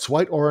 3 belts,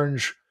 white,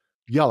 orange,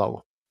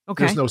 yellow,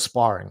 Okay. there's no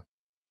sparring.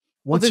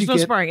 Well, there's no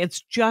sparring.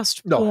 It's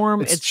just No,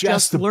 form. it's It's just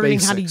just the learning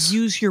basics. how to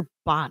use your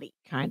body,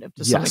 kind of,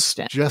 to some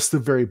extent. Just the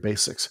very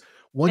basics.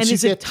 Once And you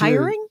is get it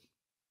tiring?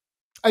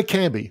 it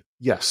can be,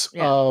 yes.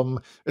 Yeah.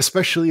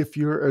 Especially if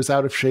you're as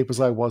out of shape as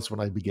I was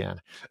when I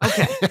began.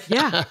 Okay.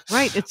 Yeah.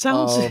 Right. It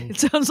sounds. It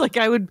sounds like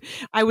I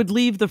would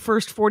leave the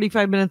first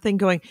 45-minute thing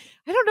going,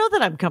 I don't know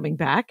that I'm coming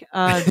back.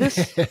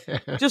 This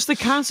just the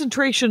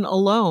concentration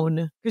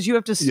alone, because you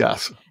have to.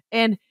 Yes.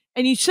 And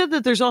you said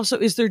that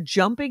is there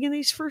jumping in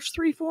these first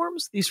 3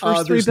 forms? These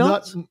first 3 There's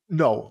belts?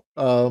 no.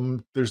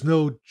 There's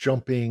no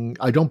jumping.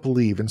 I don't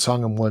believe in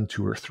Sangam 1,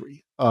 2, or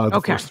 3.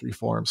 The first 3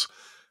 forms.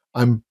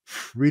 I'm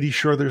pretty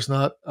sure there's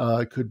not.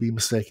 I could be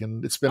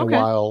mistaken. It's been a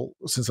while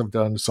since I've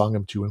done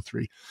Sangam 2 and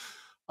 3.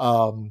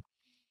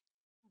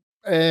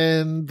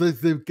 And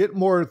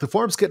the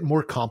forms get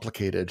more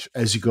complicated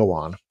as you go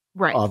on.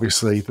 Right.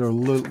 Obviously,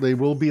 they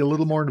will be a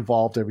little more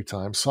involved every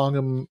time.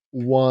 Sangam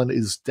 1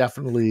 is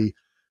definitely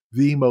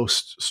the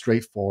most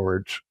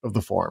straightforward of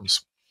the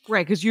forms.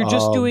 Right, because you're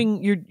just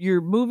doing you're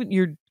moving.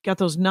 You've got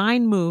those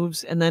 9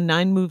 moves, and then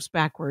 9 moves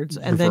backwards,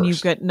 and then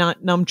you've got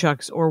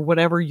nunchucks or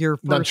whatever your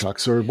first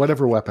nunchucks or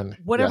whatever weapon,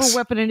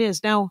 weapon it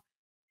is. Now,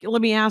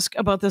 let me ask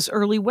about this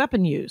early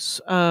weapon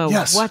use.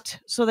 Yes.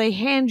 So they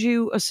hand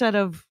you a set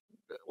of,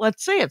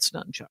 let's say it's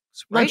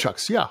nunchucks, right?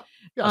 Nunchucks, yeah.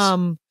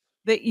 Yes.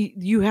 That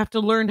you have to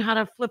learn how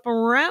to flip them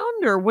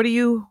around, or what do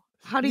you?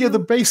 How do you? The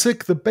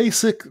basic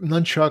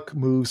nunchuck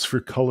moves for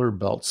color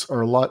belts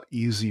are a lot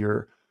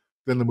easier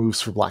than the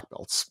moves for black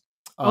belts.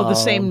 The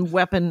same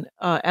weapon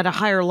at a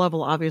higher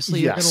level, obviously,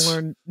 you're going to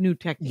learn new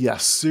techniques.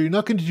 Yes, so you're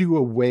not going to do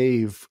a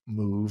wave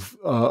move,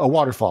 a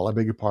waterfall, I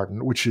beg your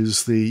pardon, which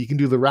is you can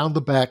do the round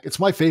the back. It's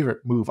my favorite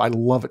move. I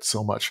love it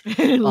so much.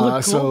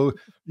 Cool. So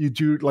you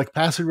do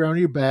pass it around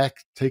your back,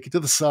 take it to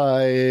the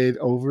side,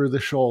 over the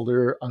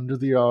shoulder, under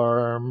the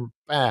arm,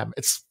 bam.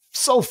 It's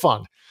so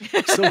fun.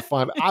 So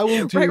fun. I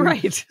will do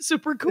right.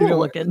 Super cool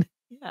looking.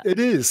 Yeah. It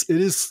is,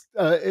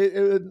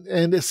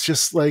 and it's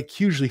just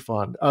hugely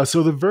fun.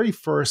 So the very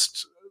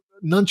first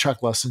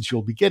nunchuck lessons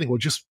you'll be getting will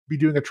just be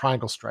doing a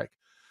triangle strike,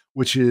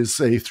 which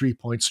is a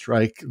 3-point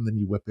strike, and then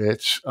you whip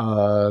it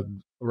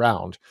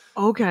around.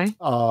 Okay.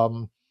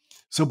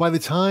 So by the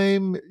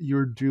time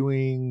you're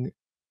doing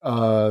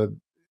a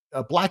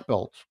black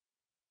belt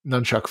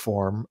nunchuck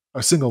form,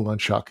 a single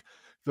nunchuck,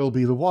 there'll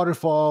be the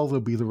waterfall, there'll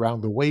be the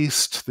round the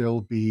waist,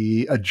 there'll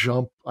be a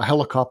jump, a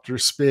helicopter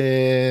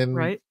spin,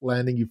 right,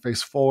 landing you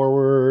face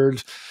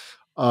forward.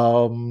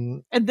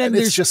 And then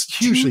there's it's just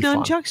hugely 2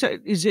 nunchucks. Fun.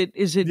 Is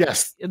it?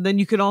 Yes. And then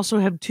you can also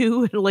have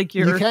 2,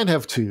 You can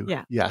have 2.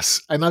 Yeah.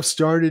 Yes. And I've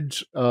started.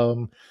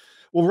 Well,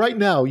 right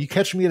now you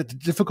catch me at a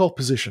difficult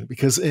position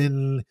because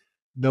in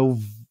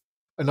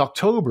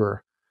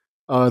October,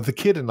 the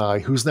kid and I,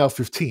 who's now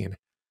 15,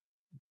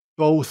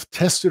 both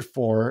tested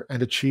for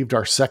and achieved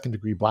our 2nd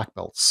degree black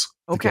belts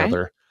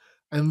together.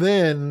 And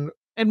then.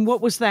 And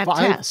what was that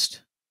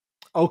test?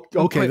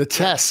 Okay, the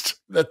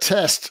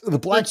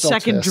black belt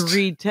second test.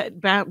 degree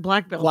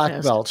black belt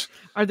test.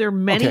 Are there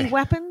many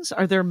weapons?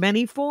 Are there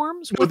many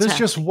forms? No, there's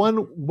just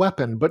one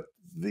weapon, but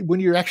when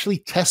you're actually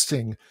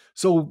testing,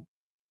 so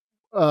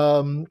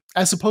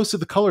as opposed to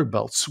the color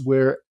belts,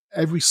 where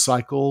every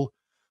cycle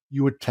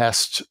you would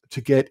test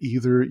to get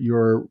either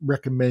your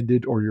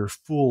recommended or your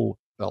full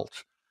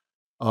belt.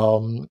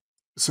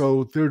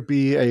 So there'd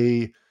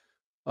be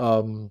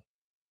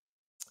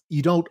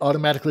you don't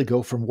automatically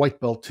go from white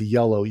belt to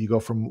yellow. You go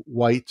from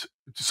orange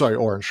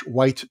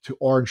to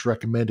orange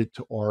recommended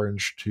to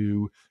orange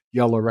to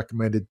yellow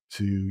recommended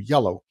to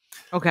yellow.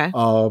 Okay.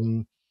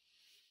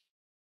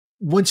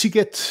 Once you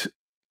get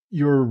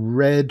your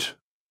red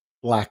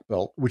black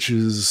belt, which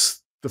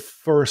is the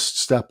first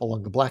step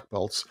along the black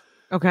belts,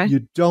 okay,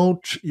 you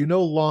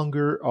no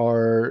longer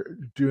are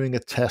doing a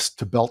test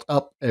to belt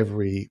up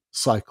every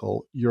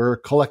cycle.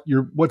 You're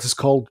what is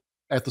called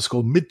at the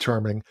school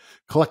midterming,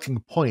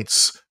 collecting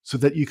points so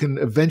that you can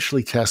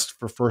eventually test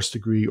for 1st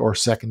degree or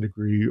 2nd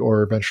degree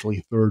or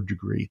eventually 3rd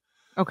degree.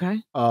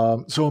 Okay.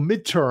 So a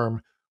midterm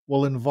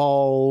will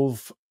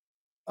involve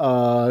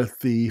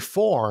the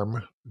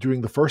form,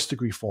 doing the 1st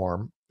degree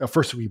form, a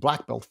 1st degree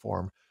black belt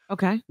form.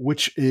 Okay.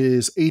 Which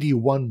is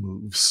 81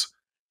 moves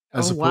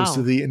as opposed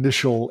to the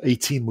initial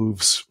 18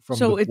 moves from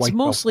the white belt form. So it's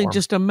mostly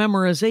just a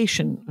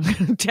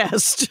memorization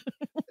test.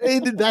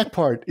 That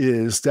part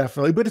is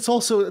definitely, but it's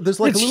also, there's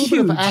a little bit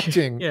of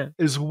acting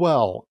as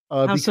well,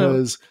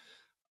 because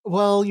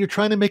you're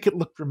trying to make it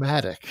look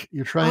dramatic.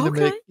 You're trying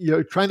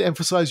to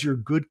emphasize your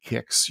good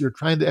kicks. You're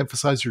trying to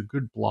emphasize your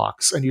good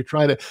blocks, and you're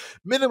trying to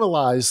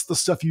minimalize the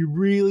stuff you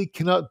really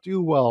cannot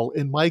do well.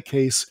 In my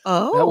case,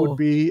 that would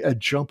be a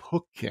jump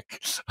hook kick.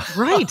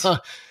 Right.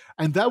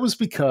 And that was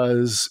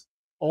because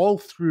all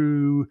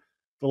through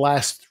the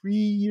last 3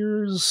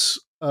 years,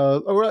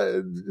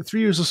 3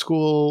 years of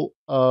school,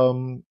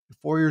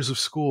 4 years of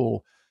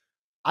school,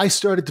 I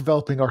started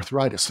developing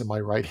arthritis in my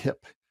right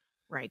hip.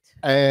 Right.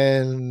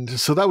 And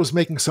so that was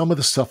making some of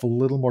the stuff a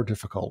little more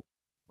difficult.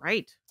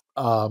 Right.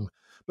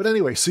 But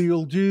anyway, so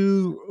you'll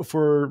do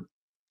for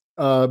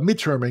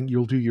midterming,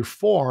 you'll do your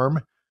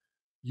form,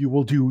 you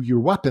will do your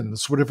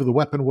weapons, whatever the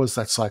weapon was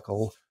that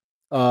cycle,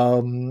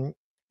 nunchucks,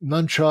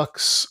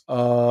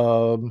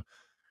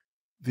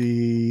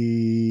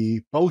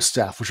 the bow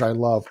staff, which I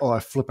love. Oh, I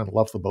flippin'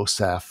 love the bow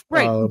staff.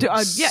 Right.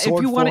 If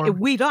you want to form.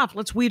 weed off,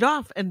 let's weed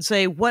off and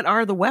say, what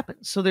are the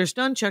weapons? So there's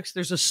nunchucks,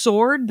 there's a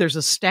sword, there's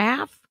a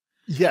staff.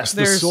 Yes,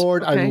 the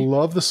sword. Okay. I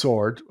love the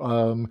sword.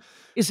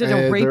 Is it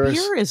a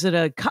rapier? Is it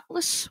a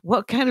cutlass?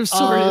 What kind of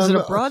sword? Is it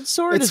a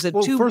broadsword? Is it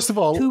first of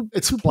all,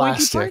 it's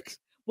plastic.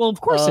 Well,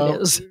 of course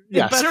it is.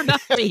 Yes. It better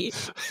not be.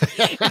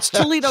 It's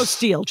Toledo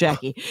steel,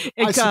 Jackie.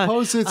 I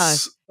suppose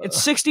it's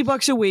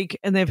 $60 a week,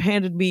 and they've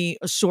handed me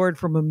a sword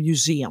from a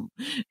museum.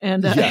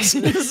 And yes.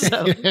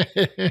 So.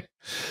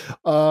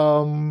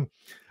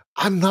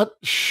 I'm not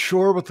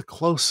sure what the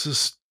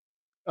closest.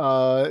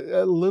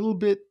 A little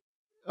bit.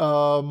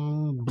 A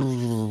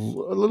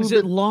little is bit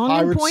it long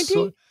and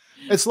pointy?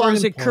 It's long or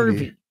is and it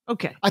pointy. curvy?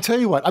 Okay. I tell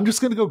you what, I'm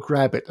just going to go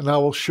grab it and I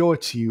will show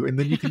it to you, and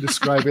then you can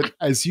describe it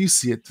as you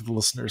see it to the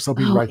listeners. I'll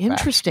be right back.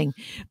 Interesting.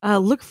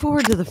 Look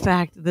forward to the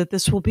fact that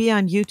this will be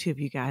on YouTube,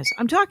 you guys.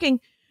 I'm talking.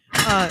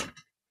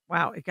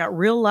 Wow, it got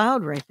real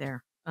loud right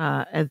there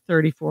at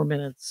 34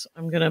 minutes.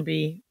 I'm going to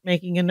be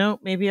making a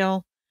note. Maybe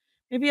I'll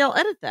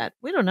edit that.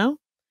 We don't know.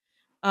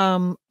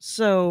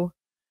 So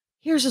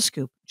here's a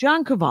scoop.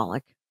 John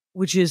Kovalic,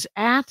 which is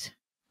at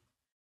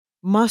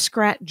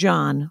Muskrat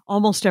John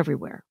almost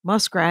everywhere.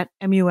 Muskrat,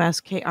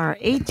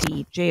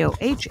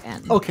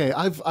 MuskratJohn. Okay,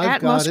 I've at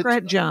got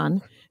Muskrat it.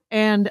 John,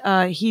 and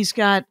he's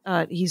got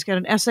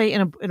an essay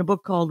in a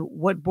book called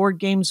 "What Board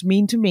Games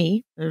Mean to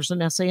Me." There's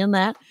an essay in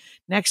that.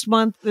 Next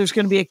month, there's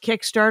going to be a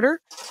Kickstarter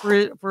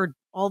for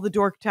all the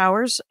Dork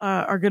Towers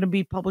are going to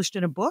be published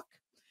in a book,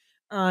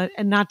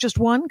 and not just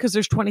one, because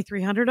there's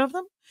 2,300 of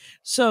them.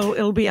 So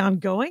it'll be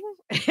ongoing,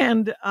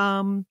 and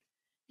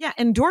yeah,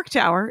 and Dork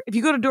Tower, if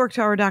you go to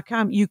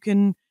dorktower.com, you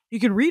can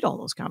read all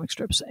those comic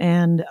strips.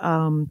 And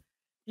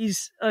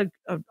he's an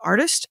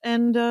artist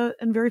and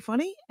very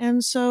funny.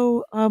 And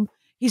so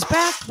he's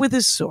back with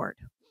his sword.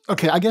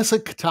 Okay, I guess a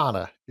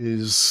katana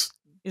is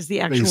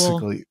the actual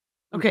basically.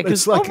 Okay,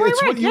 it's like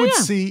it's what you would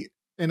see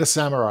in a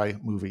samurai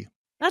movie.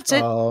 That's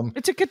it.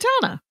 It's a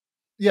katana.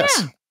 Yes.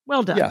 Yeah,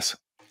 well done. Yes.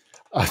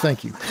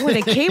 Thank you. When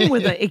it came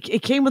with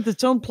it came with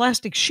its own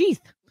plastic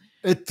sheath.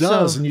 It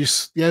does, and you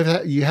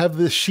have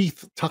the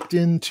sheath tucked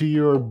into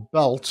your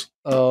belt,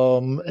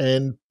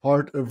 and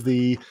part of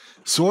the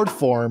sword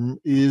form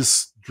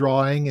is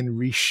drawing and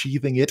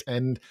resheathing it,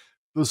 and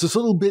there's this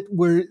little bit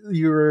where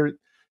you're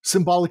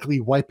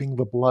symbolically wiping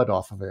the blood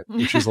off of it,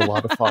 which is a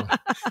lot of fun.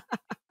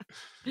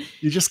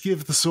 You just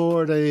give the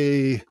sword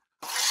a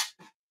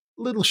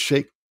little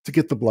shake to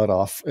get the blood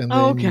off, and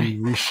then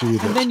you resheath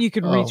it. And then you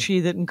can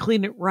resheath it and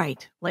clean it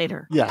right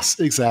later. Yes,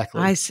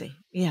 exactly. I see.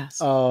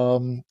 Yes.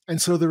 And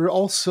so there are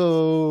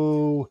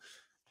also,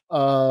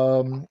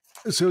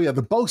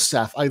 the bow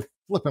staff. I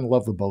flippin'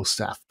 love the bow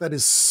staff. That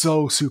is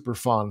so super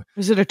fun.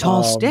 Is it a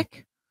tall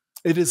stick?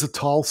 It is a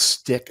tall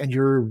stick, and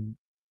you're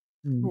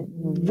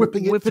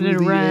whipping it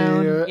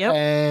around. The air, yep.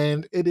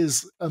 And it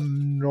is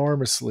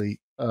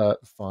enormously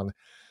fun.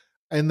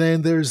 And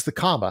then there's the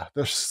kama,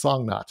 the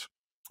songnut,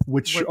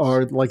 which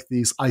are like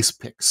these ice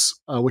picks,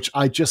 which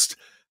I just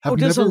have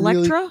never does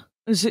Electra? Really...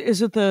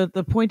 Is it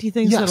the pointy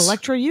things that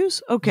Electra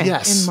use? Okay.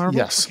 Yes. In Marvel?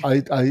 Yes.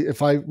 Okay. I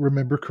if I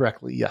remember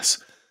correctly,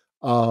 yes.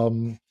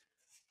 And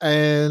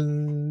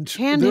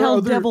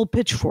handheld devil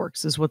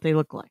pitchforks is what they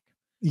look like.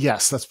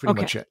 Yes, that's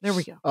pretty much it. There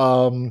we go.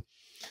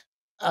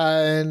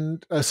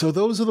 So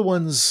those are the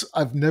ones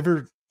I've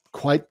never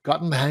quite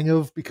gotten the hang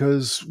of,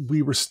 because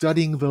we were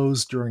studying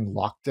those during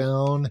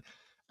lockdown,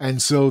 and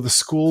so the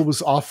school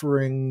was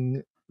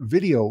offering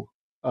video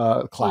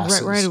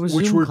classes, right. It was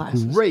which Zoom were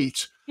classes.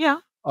 great. Yeah.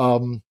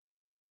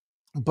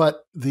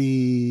 But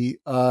the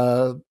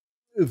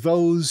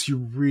those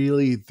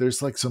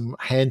there's like some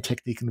hand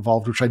technique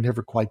involved, which I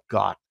never quite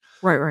got.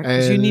 Right.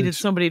 Because you needed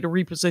somebody to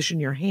reposition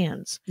your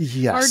hands.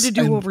 Yes. Hard to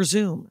do over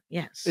Zoom.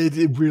 Yes.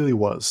 It really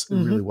was. It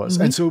really was.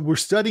 And so we're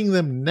studying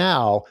them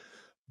now,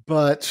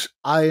 but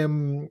I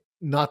am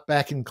not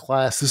back in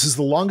class. This is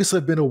the longest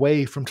I've been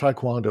away from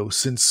Taekwondo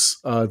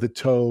since the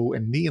toe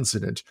and knee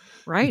incident.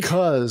 Right.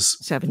 Because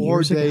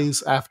 4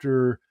 days ago.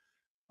 after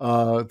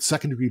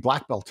second-degree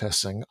black belt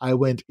testing, I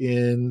went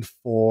in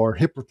for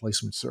hip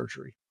replacement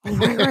surgery. Oh,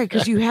 right.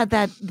 Because you had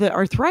the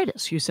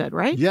arthritis, you said,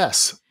 right?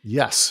 Yes.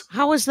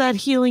 How is that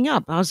healing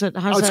up? How's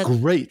it's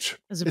great.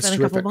 Has it been a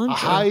couple months?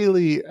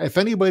 Highly, if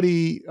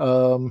anybody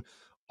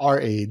our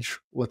age,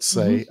 let's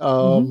say,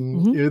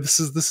 this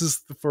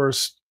is the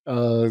first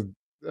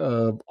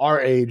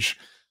our age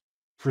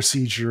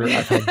procedure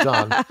I've had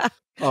done.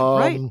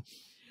 Right.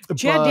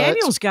 Chad But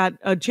Daniels got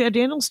a Chad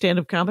Daniels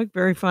stand-up comic,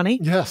 very funny.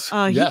 yes, He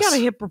got a yes.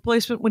 hip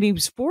replacement when he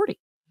was 40.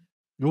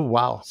 Oh,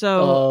 wow.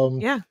 So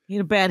yeah, he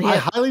had a bad I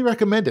hip. highly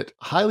recommend it.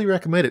 Highly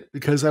recommend it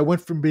because I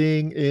went from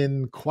being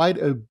in quite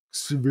a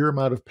severe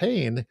amount of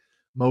pain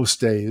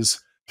most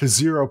days to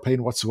zero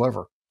pain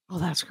whatsoever. Oh,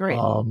 that's great.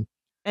 And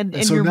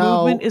And so your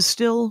now movement is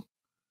still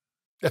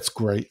that's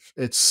great.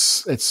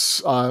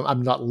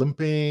 I'm not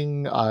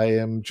limping.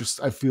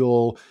 I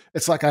feel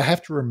it's like I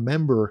have to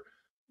remember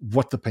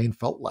what the pain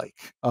felt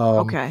like.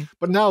 okay.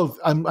 But now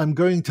I'm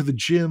going to the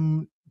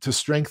gym to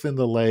strengthen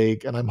the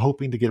leg, and I'm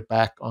hoping to get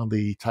back on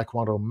the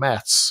Taekwondo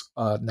mats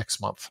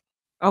next month.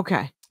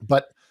 Okay.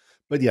 But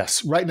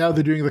yes, right now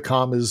they're doing the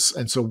commas,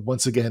 and so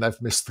once again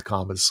I've missed the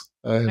commas.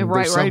 And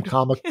Right.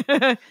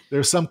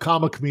 there's some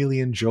comic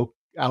chameleon joke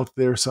out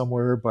there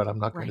somewhere, but I'm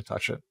not going to Right.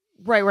 touch it.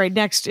 Right.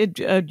 Next,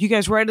 you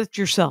guys write it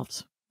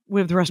yourselves. We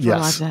have the rest of our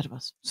lives Yes. ahead of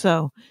us.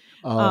 So,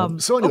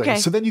 So anyway, okay.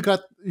 so then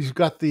you've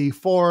got the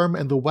form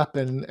and the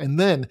weapon, and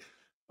then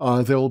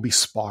there will be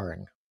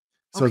sparring.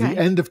 So Okay.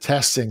 the end of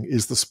testing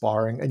is the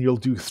sparring, and you'll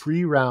do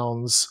 3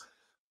 rounds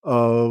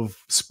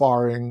of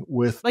sparring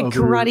with like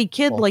other Karate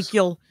Kid, folks. like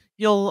you'll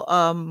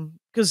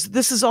because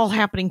this is all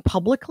happening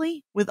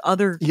publicly with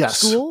other Yes.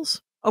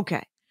 schools.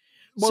 Okay.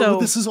 Well, So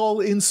this is all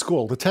in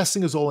school. The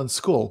testing is all in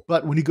school,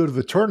 but when you go to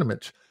the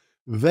tournament,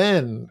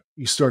 then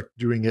you start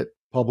doing it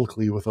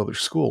publicly with other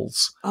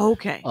schools.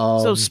 okay.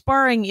 So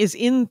sparring is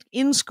in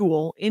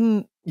school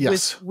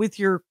Yes. with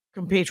your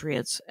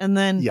compatriots, and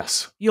then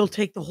Yes. you'll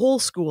take the whole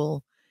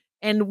school.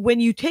 And when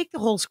you take the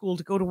whole school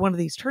to go to one of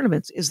these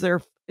tournaments, is there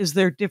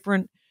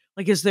different,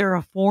 like, is there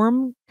a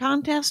form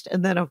contest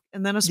and then a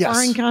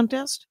sparring Yes.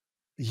 contest?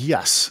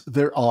 Yes,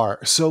 there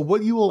are. So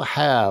what you will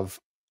have,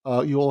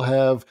 and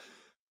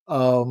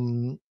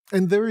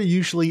they're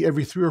usually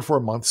every 3 or 4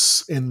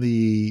 months in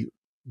the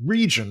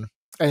region.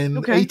 And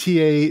Okay.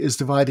 ATA is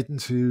divided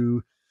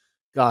into,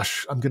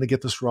 gosh, I'm going to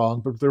get this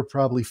wrong, but there are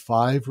probably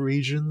 5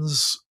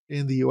 regions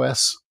in the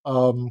US.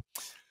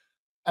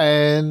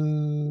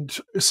 And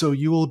so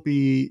your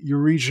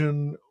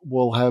region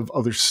will have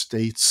other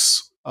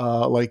states.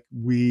 Like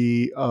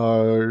we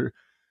are,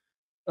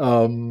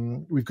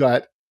 we've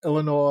got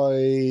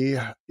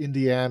Illinois,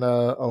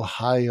 Indiana,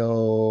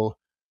 Ohio,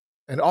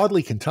 and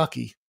oddly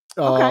Kentucky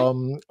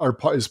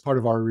is part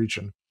of our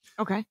region.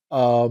 Okay.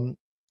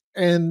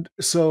 And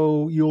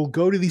so you'll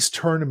go to these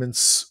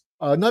tournaments.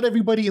 Not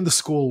everybody in the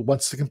school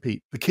wants to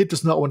compete. The kid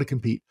does not want to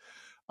compete,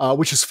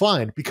 which is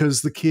fine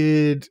because the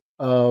kid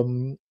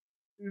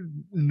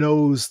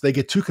knows they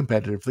get too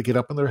competitive. They get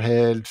up in their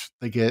head.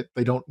 They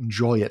don't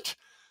enjoy it.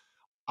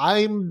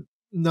 I'm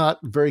not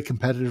very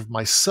competitive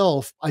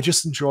myself. I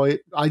just enjoy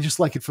it. I just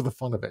like it for the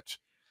fun of it.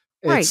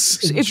 Right.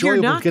 It's So if you're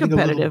enjoyable not getting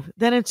competitive,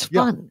 then it's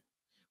fun.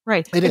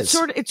 Right. It's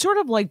sort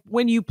of like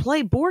when you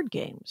play board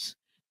games.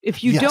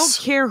 If you don't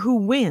Yes. care who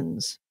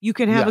wins, you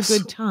can have Yes. a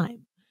good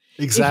time.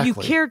 Exactly. If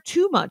you care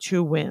too much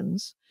who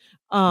wins,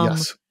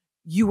 Yes.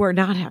 you are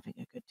not having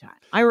a good time.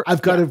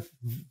 I've got a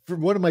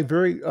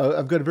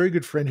very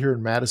good friend here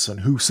in Madison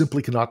who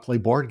simply cannot play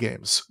board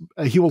games.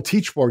 He will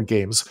teach board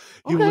games.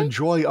 He will Okay.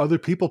 enjoy other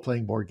people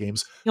playing board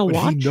games, He'll but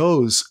watch. he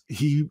knows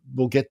he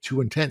will get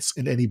too intense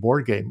in any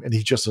board game, and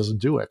he just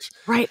doesn't do it.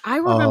 Right. I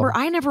remember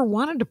I never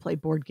wanted to play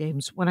board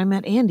games when I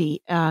met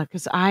Andy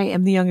because I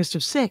am the youngest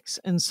of 6.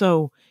 And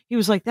so he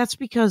was like, that's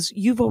because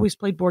you've always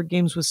played board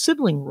games with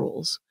sibling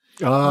rules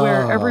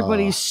where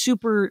everybody's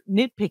super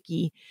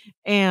nitpicky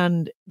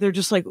and they're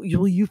just like,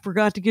 well, you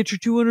forgot to get your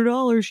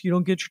 $200. You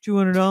don't get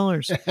your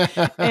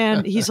 $200.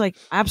 And he's like,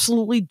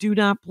 absolutely do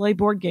not play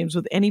board games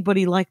with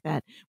anybody like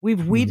that.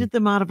 We've weeded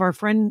them out of our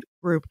friend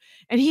group.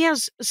 And he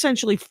has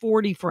essentially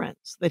 40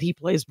 friends that he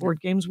plays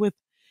board games with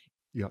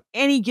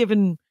any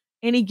given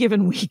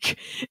week.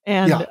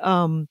 And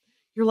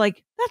you're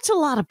like, that's a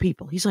lot of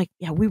people. He's like,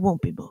 yeah, we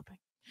won't be moving.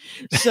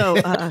 So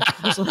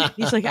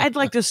he's like, I'd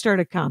like to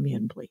start a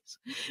commune, please.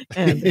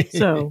 And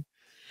so,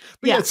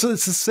 But so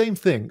it's the same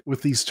thing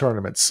with these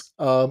tournaments.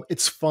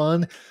 It's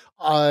fun.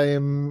 I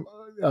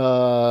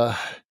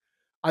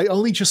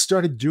only just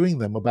started doing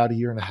them about a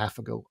year and a half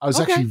ago. I was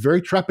actually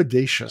very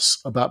trepidatious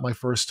about my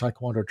first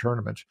Taekwondo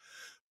tournament,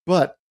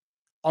 but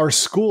our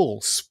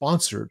school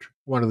sponsored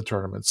one of the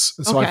tournaments.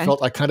 And so I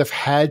felt I kind of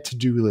had to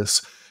do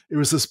this. It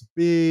was this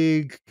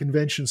big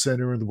convention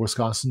center in the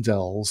Wisconsin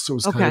Dells. So it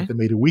was kind of, they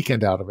made a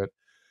weekend out of it.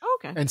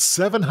 Okay. And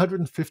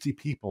 750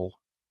 people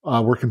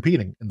were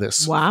competing in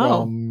this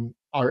from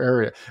our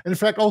area. And in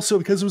fact, also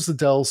because it was the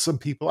Dells, some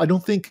people, I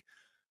don't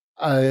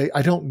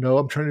know.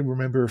 I'm trying to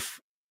remember if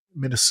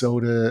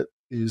Minnesota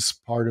is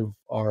part of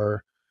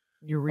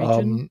your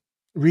region.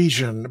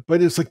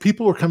 But it's like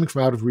people were coming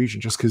from out of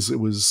region just because it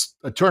was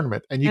a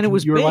tournament and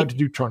you're allowed to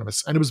do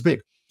tournaments, and it was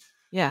big.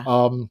 Yeah.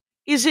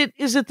 Is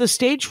it the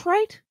stage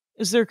fright?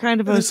 Is there kind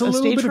of it's a little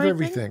stage bit of fright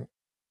everything?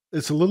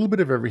 It's a little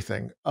bit of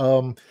everything.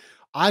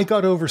 I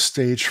got over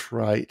stage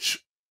fright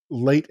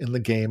late in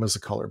the game as a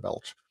color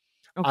belt.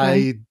 Okay.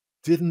 I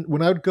didn't,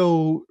 when I would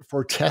go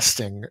for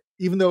testing,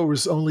 even though it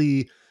was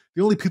only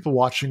the only people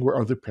watching were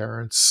other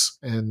parents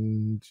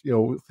and,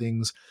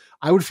 things,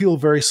 I would feel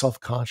very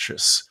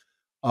self-conscious.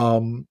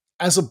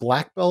 As a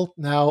black belt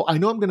now, I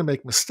know I'm going to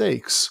make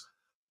mistakes,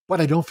 but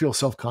I don't feel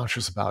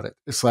self-conscious about it.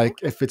 It's like,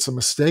 if it's a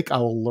mistake, I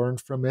will learn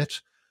from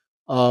it.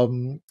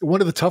 One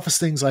of the toughest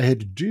things I had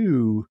to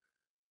do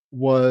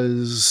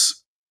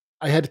was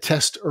I had to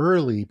test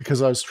early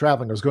because I was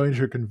traveling. I was going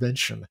to a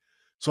convention.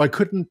 So I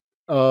couldn't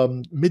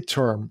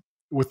midterm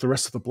with the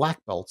rest of the black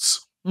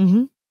belts.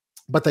 Mm-hmm.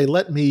 But they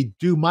let me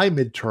do my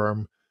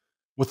midterm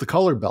with the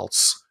color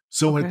belts.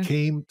 So when it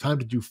came time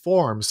to do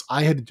forms,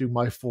 I had to do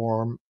my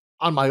form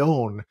on my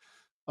own,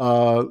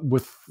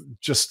 with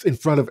just in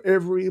front of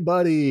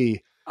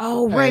everybody.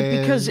 Oh, right.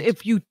 Because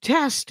if you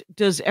test,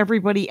 does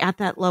everybody at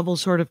that level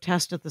sort of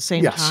test at the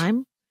same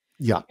time?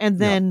 Yeah. And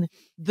then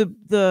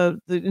the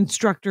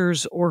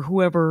instructors or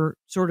whoever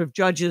sort of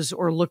judges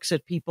or looks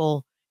at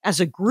people as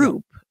a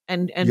group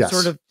and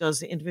sort of does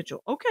the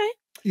individual. Okay.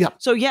 Yeah.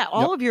 So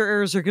all of your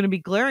errors are going to be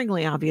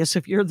glaringly obvious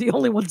if you're the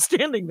only one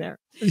standing there.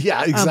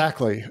 Yeah,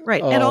 exactly.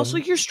 Right. And also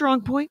your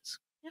strong points.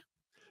 Yeah.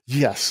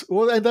 Yes.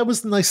 Well, and that was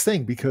the nice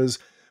thing, because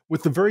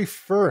with the very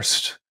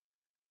first,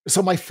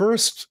 so my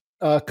first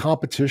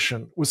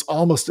competition was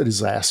almost a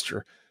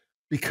disaster,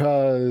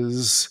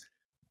 because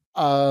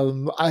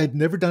I had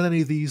never done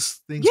any of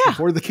these things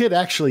before. The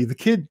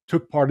kid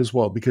took part as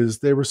well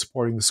because they were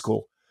supporting the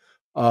school.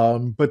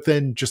 But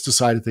then just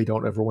decided they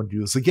don't ever want to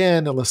do this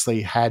again unless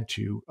they had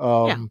to.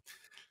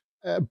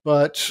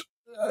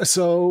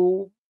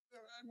 So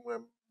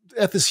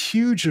at this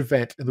huge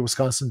event in the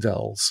Wisconsin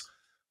Dells,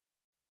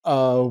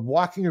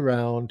 walking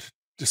around,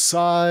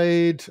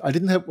 I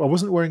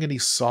wasn't wearing any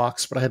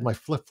socks, but I had my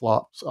flip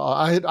flops.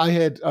 I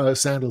had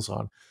sandals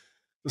on.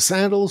 The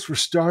sandals were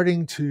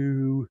starting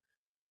to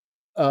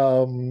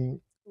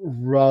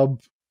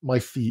rub my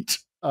feet.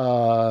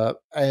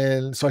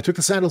 And so I took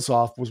the sandals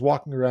off, was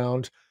walking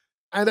around,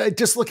 and I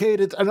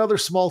dislocated another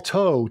small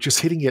toe just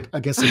hitting it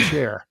against a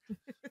chair.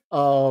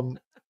 And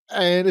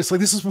it's like,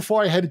 this is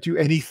before I had to do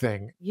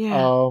anything.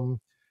 Yeah.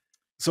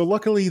 So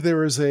luckily there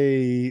was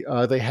they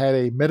had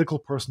a medical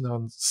person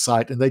on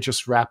site, and they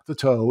just wrapped the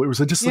toe. It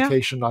was a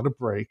dislocation, not a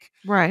break.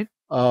 Right.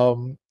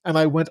 And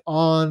I went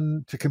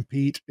on to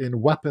compete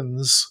in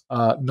weapons,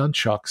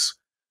 nunchucks,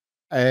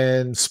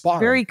 and sparring.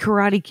 Very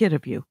Karate Kid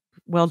of you.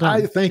 Well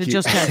done. Thank you.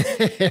 Just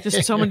had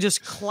just someone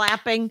just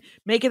clapping,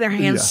 making their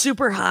hands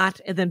super hot,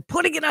 and then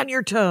putting it on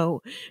your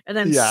toe, and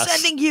then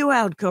sending you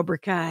out, Cobra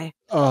Kai.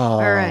 All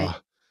right.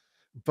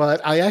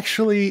 But I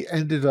actually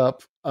ended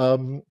up,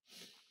 and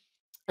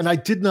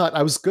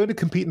I was going to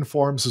compete in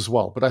forms as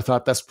well, but I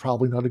thought that's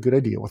probably not a good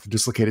idea with a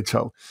dislocated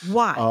toe.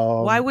 Why?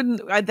 Why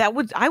wouldn't I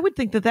would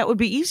think that would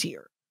be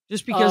easier,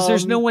 just because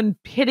there's no one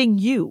pitting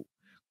you,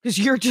 because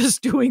you're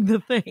just doing the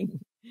thing.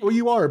 Well,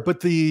 you are,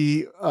 but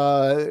because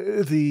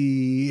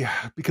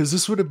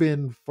this would have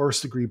been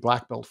first degree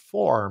black belt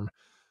form,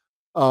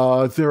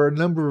 there are a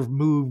number of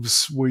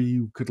moves where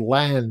you could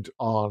land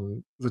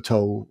on the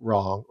toe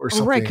wrong or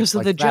something. Right, because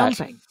of the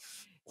jumping.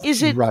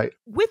 Is it right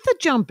with the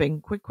jumping?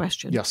 Quick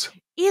question. Yes.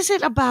 Is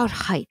it about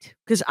height?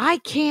 Because I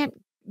can't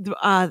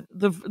I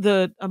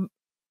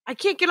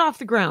can't get off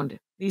the ground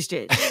these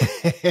days.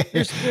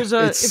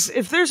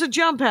 If there's a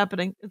jump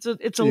happening,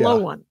 it's a low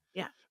one.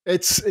 Yeah.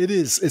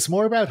 It's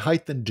more about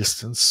height than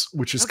distance,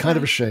 which is kind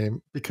of a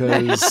shame,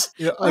 because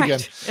again,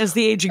 as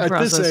the aging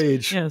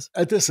process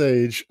at this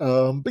age,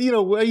 but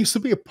I used to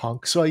be a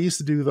punk, so I used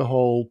to do the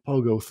whole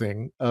pogo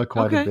thing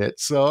quite a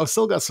bit, so I've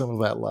still got some of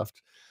that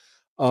left.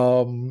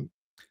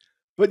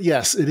 But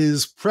yes,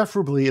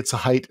 preferably it's a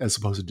height as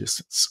opposed to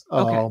distance.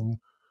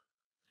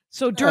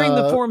 So during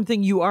the form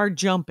thing, you are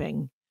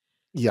jumping.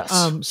 Yes.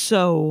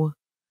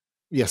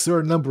 Yes, there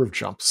are a number of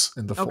jumps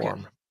in the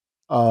form.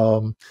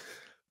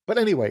 But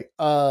anyway,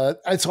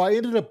 and so I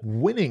ended up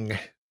winning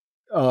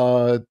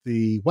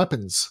the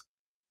weapons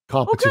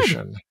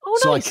competition.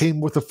 So nice. I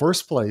came with the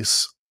first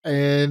place,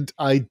 and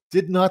I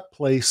did not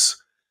place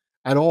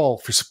at all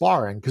for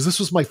sparring, because this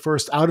was my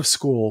first out of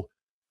school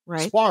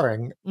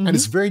sparring, and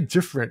it's very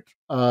different,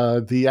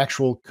 the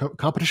actual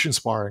competition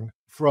sparring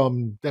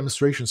from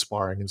demonstration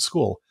sparring in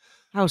school.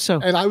 How so?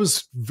 And I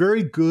was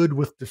very good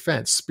with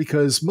defense,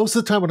 because most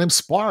of the time when I'm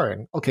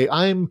sparring,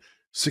 I'm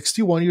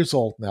 61 years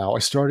old now. I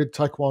started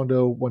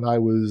Taekwondo when I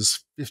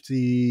was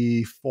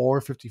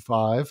 54,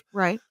 55.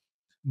 Right.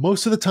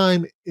 Most of the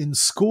time in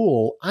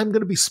school, I'm going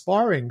to be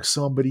sparring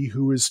somebody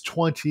who is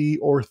 20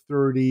 or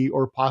 30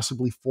 or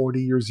possibly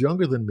 40 years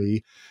younger than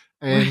me,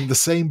 and the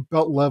same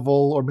belt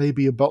level, or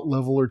maybe a belt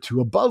level or two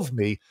above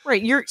me.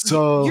 Right. You're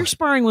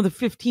sparring with a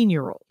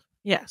 15-year-old.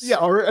 Yes. Yeah,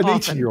 or an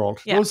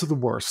 18-year-old. Yeah. Those are the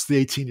worst,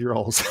 the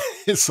 18-year-olds.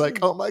 It's like,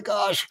 oh my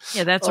gosh.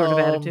 Yeah, that sort of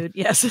attitude.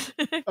 Yes.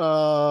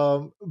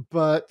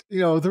 But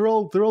they're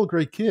all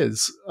great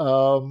kids.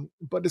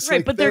 But it's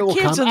like, but they're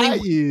kids, and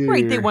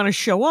they want to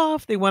show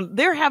off.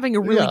 They're having a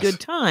really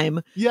good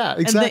time. Yeah,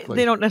 exactly. And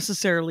they don't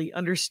necessarily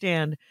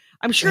understand.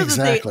 I'm sure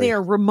that they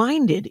are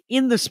reminded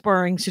in the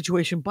sparring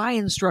situation by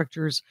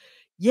instructors.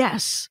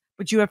 Yes,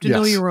 but you have to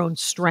know your own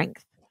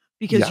strength,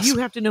 because you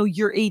have to know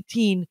you're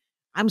 18.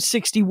 I'm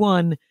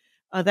 61.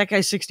 that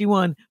guy's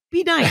 61.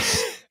 Be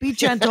nice. Be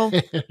gentle.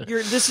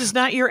 This is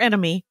not your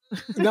enemy.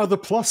 Now, the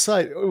plus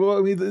side, well,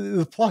 I mean,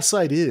 the plus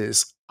side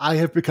is I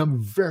have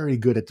become very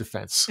good at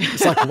defense.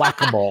 It's like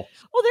whack-a-mole.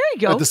 Oh, there you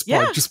go. At this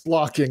point, just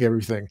blocking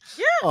everything.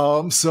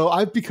 Yeah. So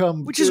I've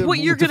become, which is what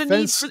you're going to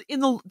need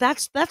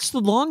that's the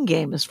long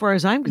game, as far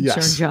as I'm concerned,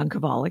 yes. John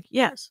Kovalic.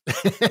 Yes.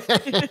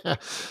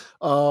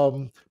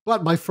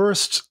 But my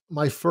first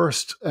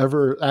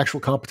ever actual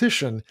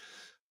competition,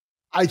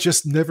 I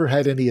just never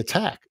had any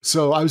attack.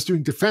 So I was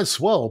doing defense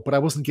well, but I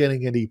wasn't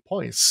getting any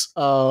points.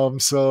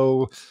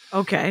 So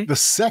okay. The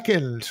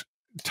second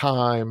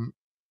time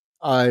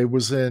I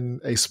was in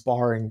a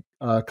sparring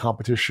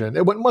competition,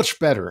 it went much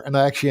better, and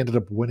I actually ended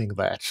up winning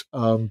that,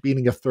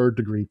 beating a 3rd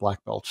degree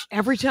black belt.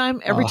 Every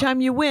time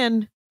you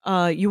win,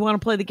 you want to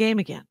play the game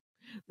again.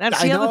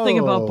 That's the other thing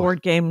about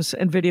board games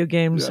and video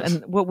games, yes.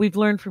 And what we've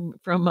learned from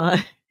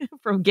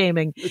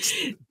gaming.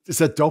 Is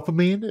that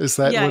dopamine? Is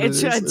that what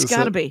it's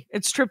got to be.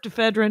 It's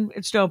tryptophan.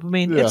 It's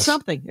dopamine. Yes. It's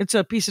something. It's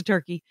a piece of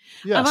turkey.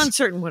 Yes. I'm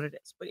uncertain what it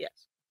is, but yes.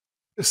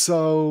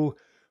 So,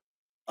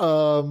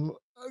 so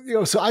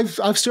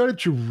I've started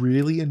to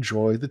really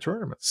enjoy the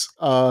tournaments.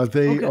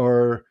 They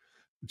are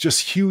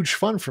just huge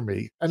fun for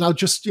me, and I'll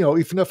just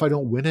even if I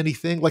don't win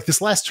anything, like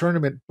this last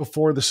tournament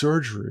before the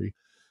surgery,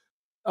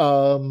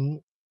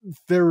 one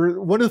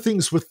of the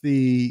things with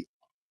the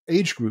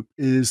age group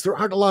is there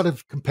aren't a lot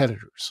of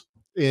competitors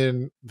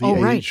in the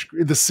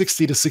in the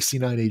 60 to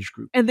 69 age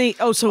group. And they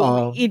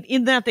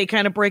in that they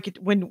kind of break it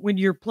when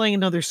you're playing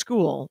another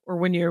school, or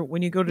when you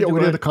go to when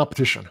you're in a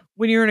competition.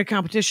 When you're in a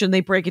competition, they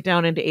break it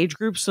down into age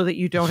groups so that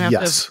you don't have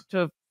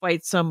to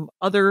fight some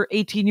other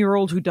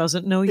 18-year-old who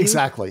doesn't know you.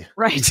 Exactly.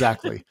 Right.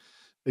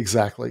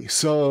 Exactly.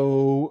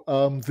 So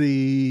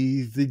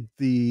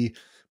the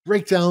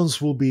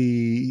breakdowns will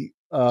be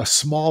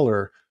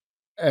smaller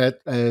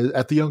at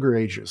the younger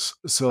ages.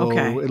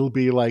 So it'll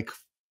be like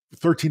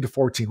 13 to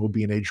 14 will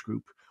be an age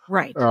group.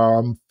 Right.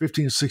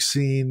 15 to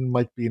 16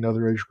 might be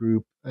another age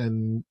group,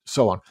 and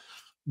so on.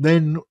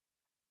 Then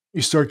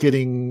you start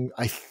getting,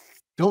 I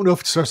don't know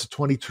if it starts at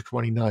 20 to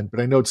 29, but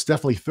I know it's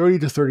definitely 30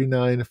 to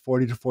 39,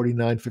 40 to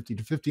 49, 50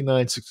 to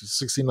 59, 60 to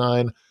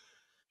 69,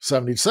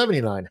 70 to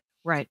 79.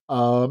 Right.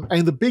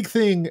 And the big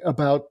thing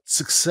about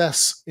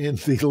success in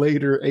the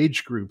later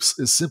age groups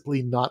is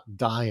simply not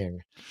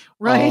dying.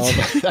 Right.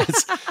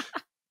 That's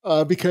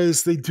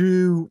because they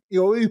do,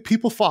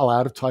 people fall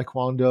out of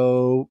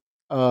Taekwondo.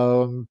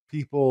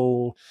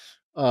 People.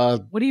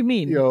 What do you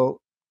mean? Well,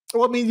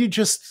 I mean, you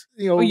just,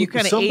 you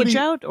kind of age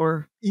out,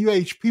 or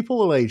people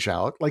will age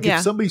out. Like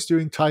if somebody's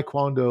doing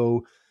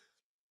Taekwondo,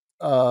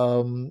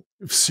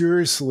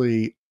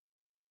 seriously,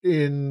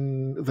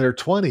 in their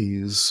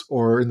 20s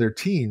or in their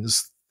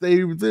teens,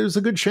 there's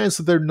a good chance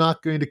that they're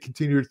not going to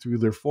continue it through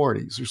their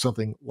 40s or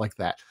something like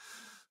that.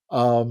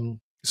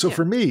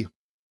 For me,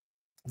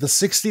 the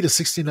 60 to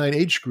 69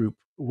 age group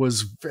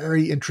was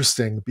very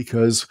interesting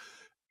because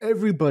I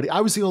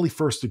was the only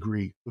 1st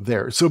degree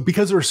there. So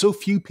because there are so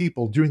few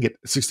people doing it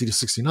 60 to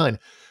 69,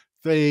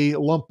 they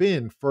lump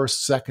in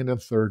 1st, 2nd, and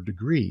 3rd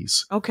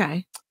degrees.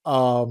 Okay.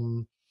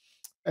 And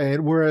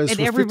whereas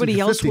everybody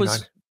else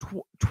was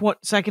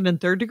 2nd and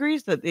 3rd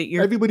degrees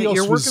everybody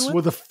else was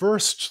with the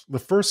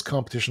first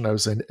competition I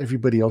was in,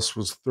 everybody else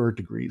was 3rd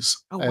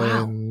degrees. Oh,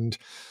 wow. And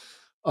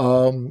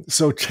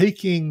so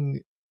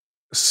taking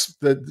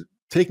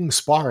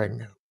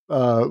sparring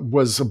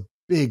was a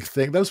big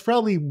thing. That was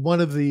probably one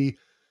of the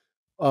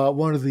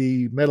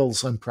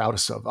medals I'm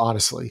proudest of,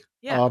 honestly.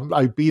 Yeah.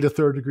 I beat a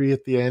 3rd degree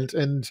at the end,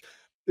 and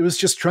it was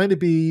just trying to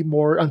be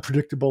more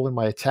unpredictable in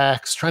my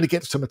attacks, trying to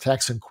get some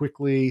attacks in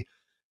quickly.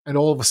 And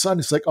all of a sudden,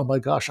 it's like, oh my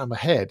gosh, I'm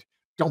ahead.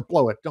 Don't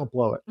blow it.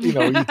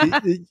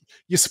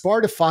 You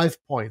spar to 5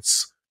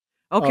 points.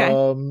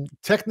 Okay.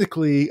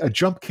 Technically, a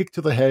jump kick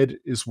to the head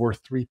is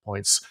worth 3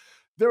 points.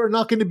 There are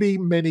not going to be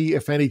many,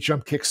 if any,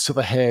 jump kicks to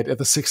the head at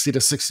the 60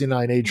 to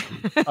 69 age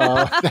group.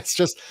 That's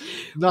just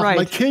not. Right.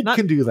 My kid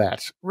can do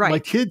that. Right. My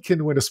kid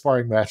can win a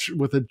sparring match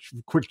with a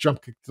quick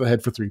jump kick to the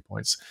head for 3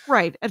 points.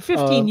 Right. At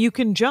 15, you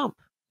can jump.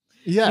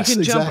 Yes, you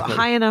can jump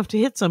high enough to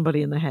hit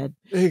somebody in the head.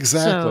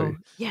 Exactly. So,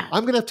 yeah.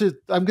 I'm gonna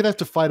have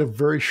to fight a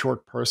very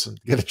short person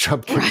to get a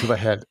jump kick to the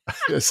head.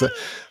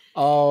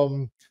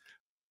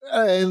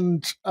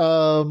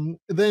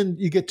 Then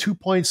you get 2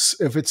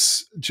 points if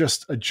it's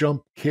just a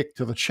jump kick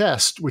to the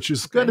chest, which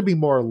is going to be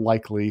more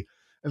likely.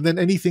 And then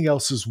anything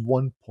else is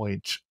 1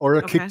 point, or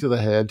a kick to the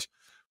head.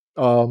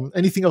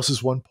 Anything else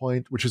is 1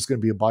 point, which is going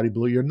to be a body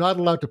blow. You're not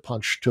allowed to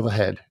punch to the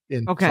head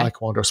in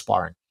Taekwondo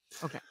sparring.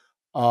 Okay.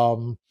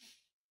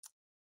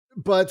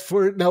 But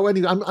for now,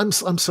 anyway, I'm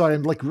sorry,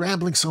 I'm like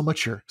rambling so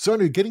much here. So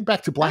anyway, getting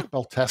back to black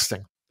belt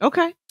testing.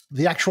 Okay.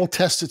 The actual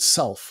test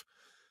itself.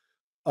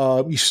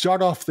 You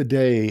start off the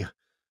day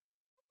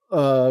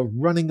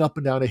running up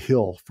and down a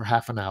hill for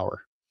half an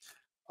hour.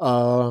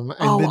 And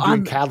then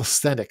doing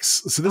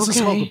calisthenics. So this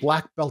is called the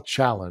Black Belt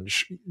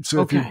Challenge.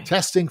 So if you're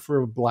testing for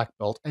a black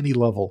belt, any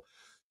level,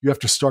 you have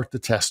to start the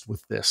test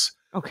with this.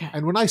 Okay.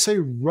 And when I say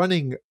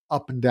running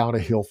up and down a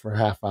hill for a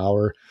half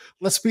hour,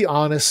 let's be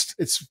honest,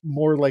 it's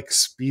more like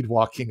speed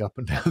walking up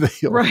and down the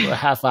hill Right. for a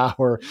half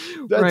hour.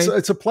 Right.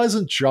 It's a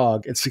pleasant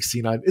jog at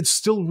 69. It's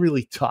still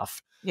really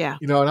tough. Yeah.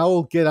 And I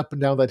will get up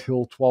and down that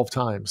hill 12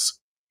 times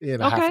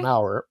in a half an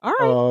hour.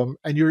 All right.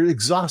 And you're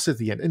exhausted at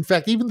the end. In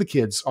fact, even the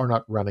kids are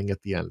not running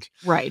at the end.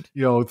 Right.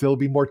 There'll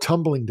be more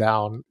tumbling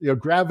down.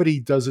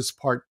 Gravity does its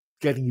part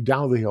getting you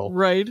down the hill.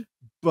 Right.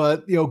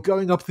 But,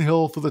 going up the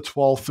hill for the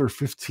 12th or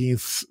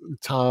 15th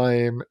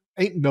time,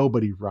 ain't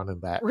nobody running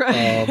that.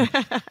 Right.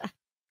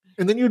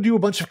 And then you do a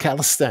bunch of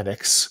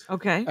calisthenics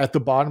Okay. at the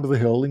bottom of the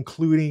hill,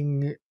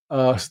 including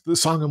the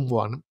Sangam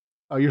one.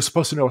 You're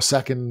supposed to know a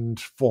second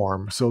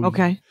form. So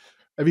Okay.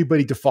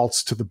 everybody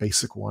defaults to the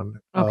basic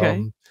one.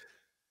 Okay.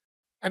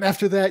 And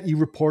after that, you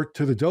report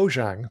to the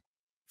dojang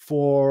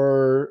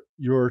for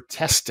your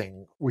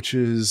testing, which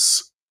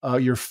is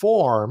your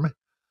form.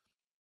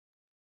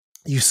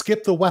 You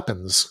skip the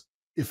weapons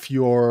if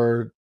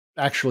you're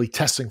actually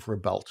testing for a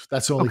belt.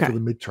 That's only for the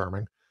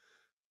midterming.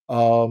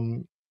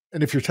 And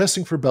if you're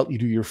testing for a belt, you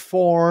do your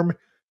form.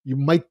 You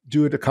might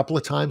do it a couple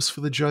of times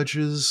for the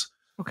judges.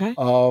 Okay.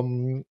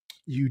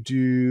 You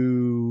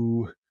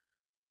do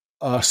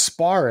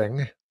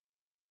sparring.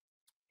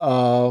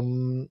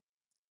 And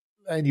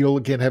you'll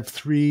again have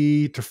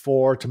 3 to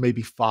 4 to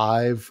maybe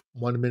 5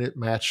 1-minute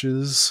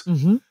matches.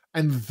 Mm-hmm.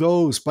 And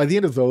those, by the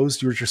end of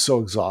those, you're just so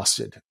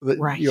exhausted.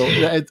 Right.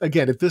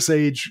 Again, at this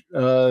age,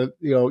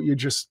 you're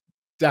just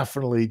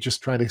definitely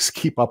just trying to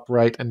keep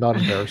upright and not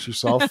embarrass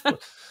yourself.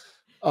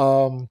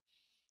 And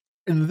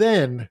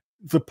then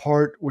the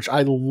part which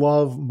I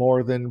love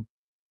more than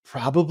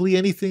probably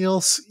anything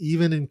else,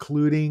 even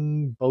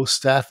including bow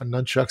staff and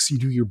nunchucks, you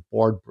do your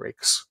board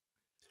breaks.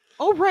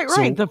 Oh, right.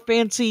 So, the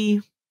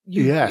fancy,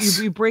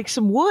 you break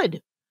some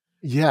wood.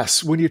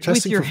 Yes. When you're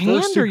testing with your for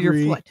hand first or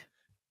degree, your foot?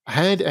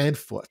 Hand and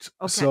foot.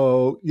 Okay.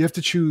 So you have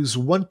to choose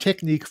one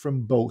technique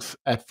from both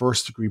at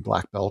first degree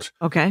black belt.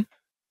 Okay.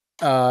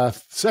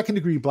 Second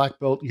degree black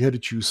belt, you had to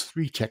choose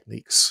 3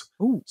 techniques.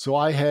 Ooh. So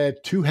I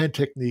had 2 hand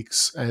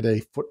techniques and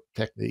a foot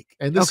technique.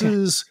 And this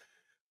is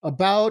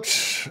about,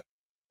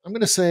 I'm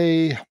going to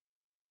say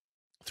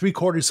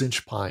 3/4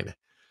 inch pine.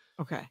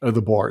 Okay. Of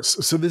the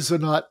boards. So these are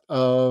not,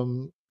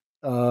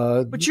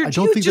 but you're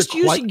just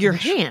using your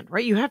hand,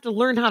 right? You have to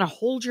learn how to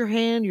hold your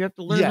hand. You have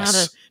to learn how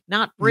to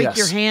not break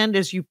your hand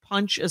as you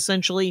punch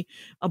essentially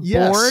a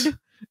board.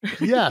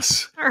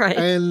 Yes. All right.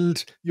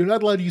 And you're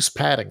not allowed to use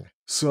padding.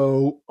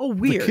 So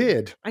weird. The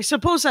kid. I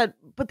suppose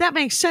but that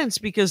makes sense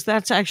because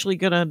that's actually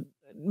going to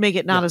make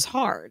it not as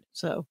hard.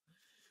 So.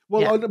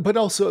 Well, but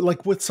also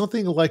like with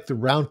something like the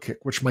round kick,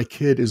 which my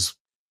kid is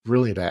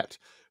brilliant at,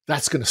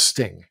 that's going to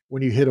sting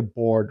when you hit a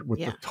board with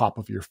the top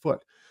of your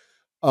foot.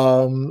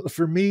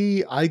 For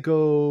me, I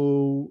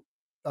go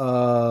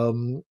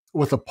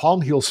with a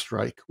palm heel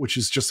strike, which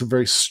is just a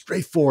very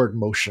straightforward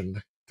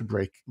motion to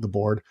break the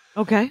board.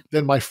 Okay.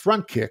 Then my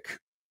front kick,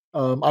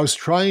 I was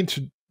trying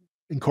to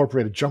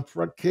incorporate a jump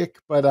front kick,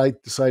 but I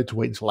decided to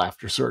wait until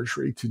after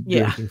surgery to do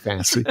anything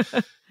fancy.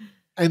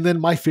 And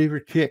then my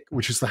favorite kick,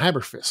 which is the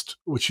hammer fist,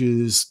 which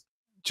is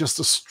just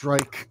a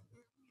strike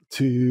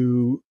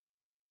to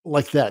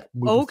like that,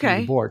 moving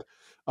through the board.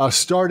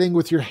 Starting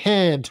with your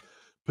hand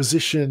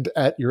positioned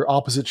at your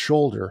opposite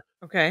shoulder.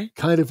 Okay.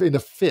 Kind of in a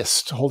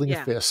fist, holding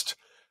a fist.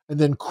 And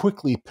then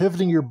quickly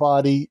pivoting your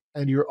body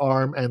and your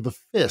arm and the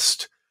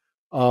fist.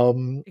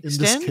 In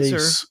this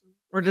case.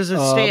 Or does it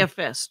stay a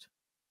fist?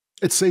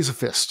 It stays a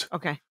fist.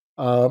 Okay.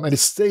 And it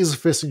stays a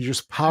fist and you're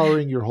just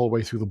powering your whole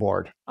way through the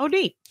board. Oh,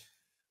 neat.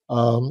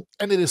 And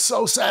it is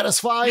so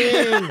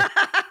satisfying.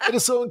 It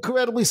is so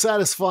incredibly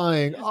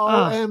satisfying.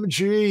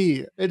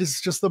 OMG. It is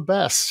just the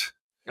best.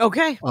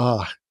 Okay.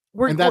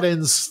 And that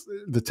ends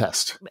the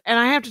test. And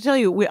I have to tell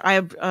you, I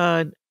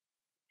have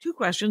 2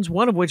 questions,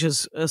 one of which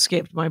has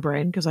escaped my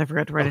brain because I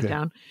forgot to write it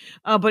down.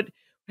 But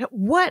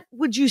what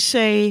would you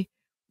say,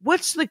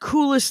 what's the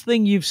coolest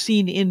thing you've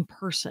seen in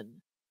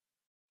person?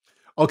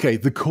 Okay,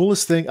 the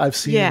coolest thing I've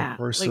seen in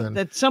person. Like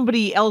that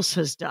somebody else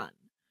has done.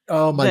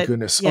 Oh, my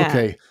goodness. Yeah.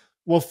 Okay.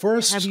 Well,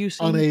 first, have you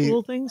seen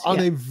cool things? On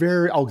a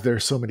very,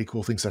 there's so many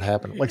cool things that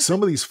happen. Like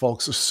some of these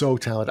folks are so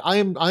talented.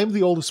 I'm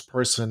the oldest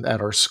person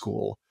at our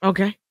school.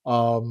 Okay.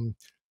 And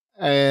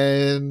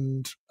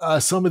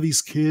some of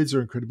these kids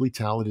are incredibly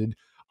talented.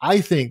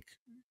 I think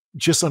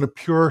just on a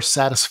pure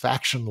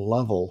satisfaction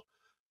level,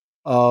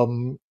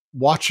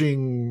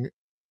 watching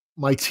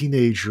my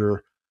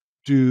teenager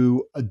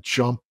do a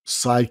jump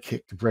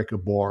sidekick to break a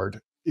board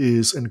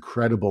is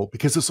incredible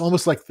because it's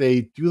almost like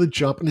they do the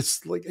jump and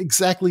it's like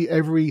exactly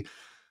every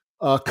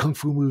kung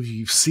fu movie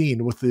you've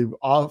seen with the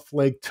off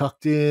leg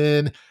tucked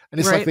in, and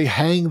it's like they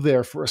hang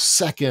there for a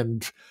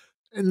second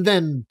and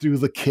then do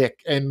the kick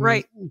and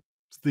and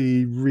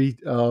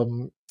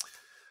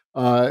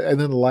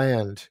then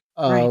land.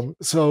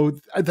 So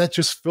that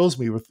just fills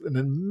me with an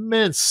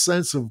immense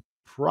sense of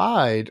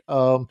pride.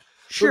 But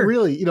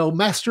really,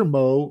 Master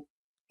Mo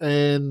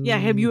and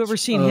have you ever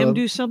seen him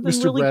do something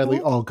Mr. really Bradley?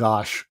 cool? Oh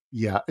gosh,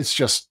 yeah, it's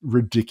just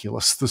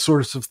ridiculous. The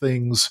sorts of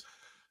things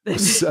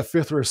a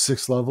fifth or a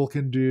sixth level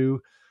can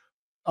do.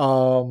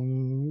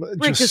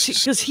 Right, Just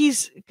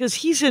because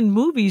he's in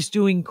movies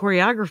doing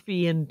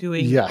choreography and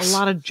doing Yes. a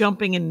lot of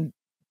jumping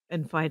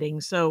and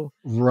fighting. So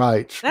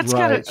right, that's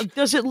right. gotta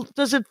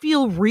does it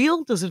feel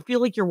real? Does it feel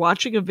like you're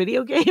watching a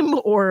video game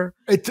or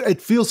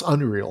It feels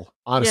unreal,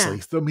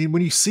 honestly. I mean,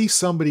 when you see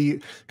somebody,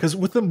 because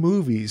with the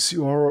movies,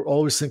 you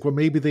always think, well,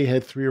 maybe they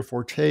had 3 or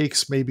 4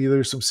 takes, maybe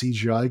there's some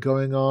CGI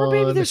going on, or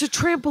maybe there's a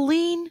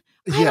trampoline?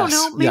 I don't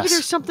know. Maybe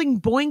there's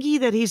something boingy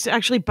that he's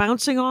actually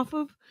bouncing off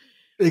of.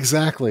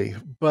 Exactly.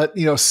 But,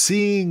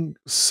 seeing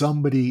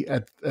somebody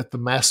at the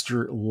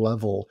master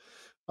level,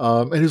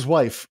 and his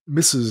wife,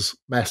 Mrs.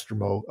 Master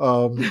Mo,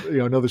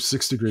 another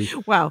 6th degree.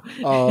 Wow.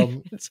 Yes.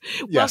 Welcome to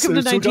So we got Mr.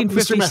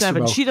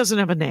 1957. Mastermo. She doesn't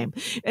have a name.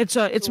 It's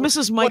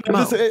Mrs. Mike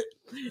Mo.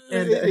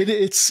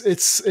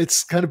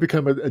 It's kind of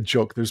become a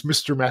joke. There's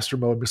Mr.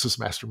 Mastermo and Mrs.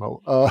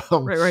 Mastermo.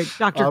 Right.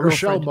 Dr.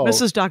 Rochelle Girlfriend. Mo.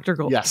 Mrs. Dr.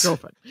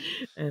 Girlfriend.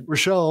 And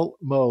Rochelle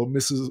Mo,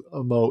 Mrs.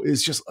 Mo,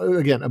 is just,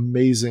 again,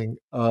 amazing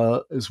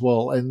as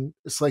well. And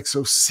it's like,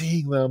 so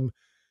seeing them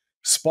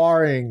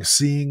sparring,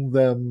 seeing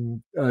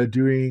them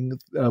doing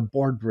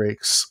board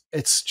breaks,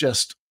 it's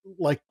just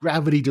like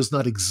gravity does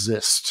not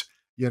exist.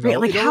 Right,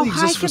 like it how only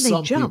high exists for can they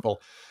some jump?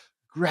 people.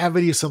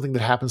 Gravity is something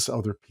that happens to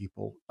other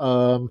people.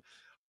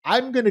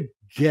 I'm going to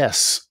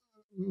guess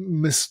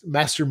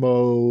Master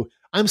Mo,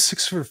 I'm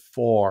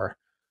 6'4".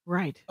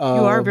 Right. You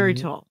are very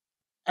tall.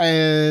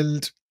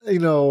 And, I'm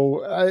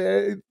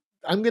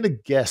going to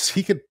guess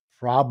he could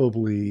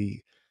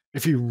probably,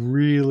 if he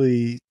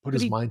really put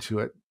his mind to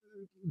it,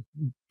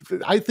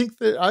 I think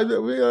that I'm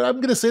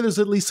going to say there's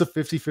at least a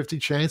 50-50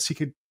 chance he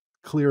could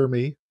clear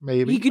me,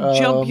 maybe. He could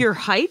jump your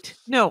height?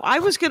 No, I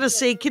was going to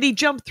say, could he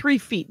jump 3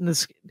 feet in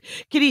this?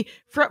 Could he,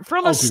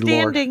 from a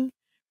standing... Lord.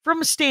 From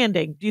a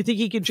standing, do you think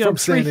he could jump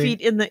 3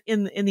 feet in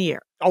the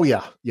air? Oh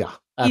yeah,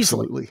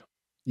 absolutely. Easily.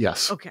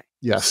 Yes. Okay.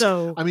 Yes.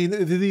 So I mean,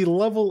 the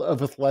level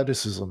of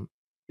athleticism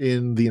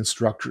in the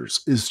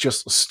instructors is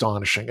just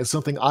astonishing. It's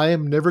something I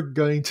am never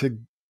going to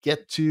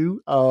get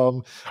to.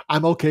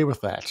 I'm okay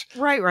with that.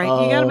 Right. You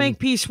got to make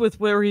peace with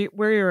where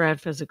you're at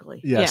physically.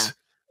 Yes.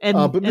 Yeah.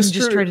 And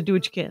just try to do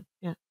what you can.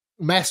 Yeah.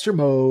 Master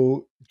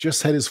Mo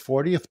just had his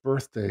 40th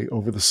birthday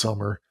over the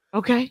summer.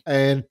 Okay.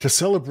 And to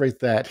celebrate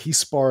that, he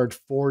sparred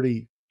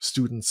 40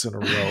 students in a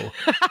row.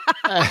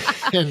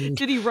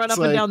 Did he run up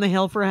and down the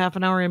hill for a half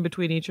an hour in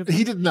between each of them?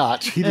 He did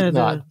not.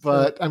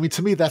 But I mean,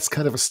 to me, that's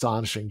kind of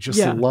astonishing. Just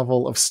the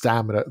level of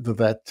stamina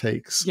that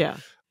takes. Yeah.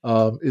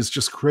 Is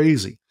just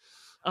crazy.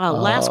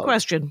 Last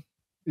question.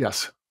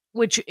 Yes.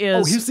 Which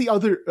is... here's the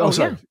other...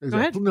 sorry. Yeah. Go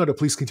ahead. No,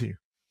 please continue.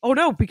 Oh,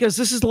 no, because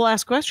this is the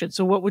last question.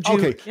 So what would you...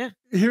 Okay. Yeah.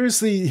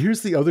 Here's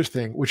the other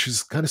thing, which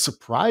is kind of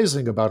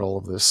surprising about all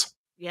of this.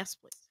 Yes,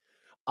 please.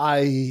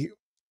 I...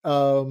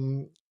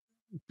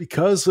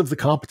 because of the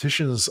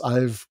competitions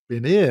I've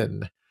been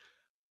in,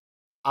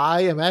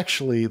 I am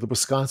actually the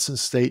Wisconsin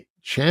State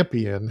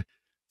champion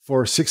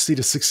for 60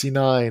 to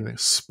 69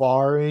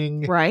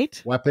 sparring,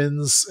 right,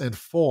 weapons, and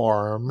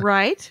form.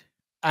 Right.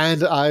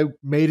 And I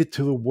made it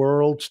to the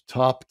world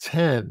top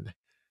 10.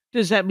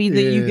 Does that mean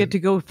that you get to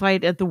go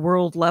fight at the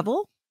world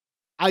level?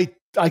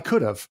 I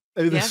could have.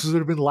 This would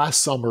have been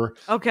last summer.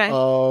 Okay.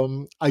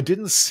 I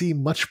didn't see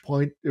much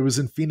point. It was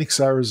in Phoenix,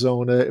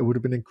 Arizona. It would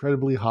have been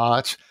incredibly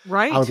hot.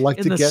 Right. I would like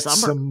to get summer.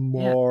 some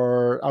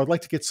more. I would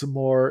like to get some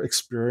more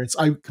experience.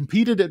 I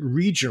competed at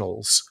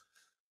regionals,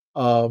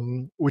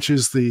 which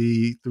is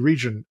the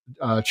region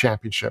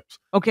championships.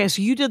 Okay,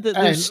 so you did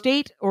the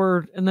state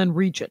and then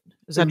region.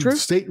 Is that true?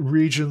 State,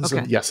 regions,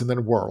 okay. and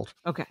then world.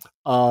 Okay.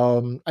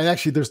 And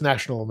actually, there's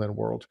national and then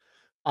world.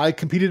 I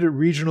competed at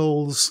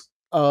regionals.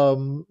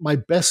 My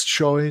best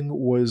showing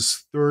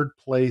was 3rd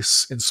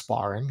place in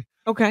sparring.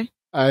 Okay.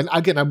 And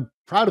again, I'm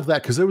proud of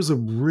that because it was a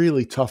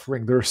really tough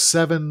ring. There were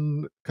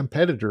 7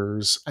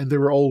 competitors, and they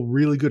were all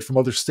really good from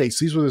other states.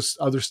 These were the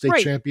other state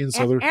champions.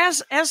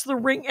 As the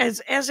ring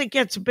as it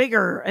gets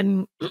bigger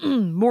and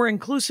more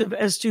inclusive,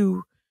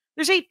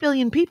 there's 8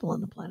 billion people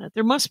on the planet.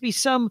 There must be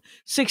some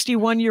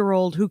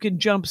 61-year-old who can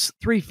jump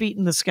 3 feet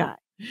in the sky.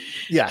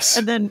 Yes,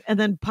 and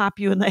then pop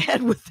you in the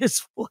head with his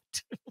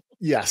foot.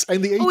 Yes,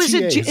 and the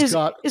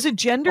ATA is it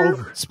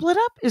gender split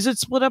up? Is it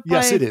split up?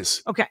 Yes, it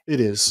is. Okay, it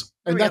is,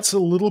 and that's a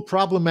little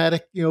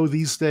problematic,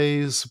 these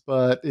days.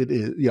 But it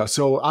is,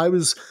 So I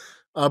was,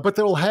 but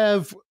they'll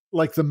have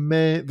like the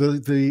men,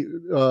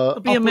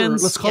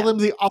 let's call them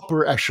the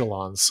upper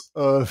echelons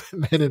of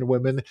men and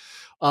women.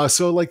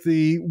 So like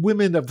the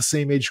women of the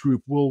same age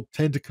group will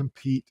tend to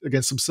compete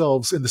against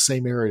themselves in the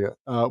same area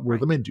where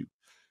the men do.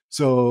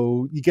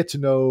 So you get to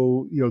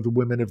know, the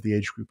women of the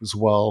age group as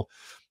well.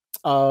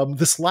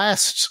 This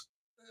last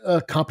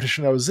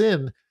competition I was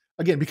in,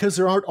 again, because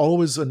there aren't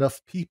always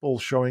enough people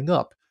showing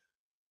up,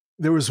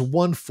 there was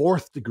 1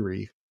 4th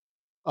degree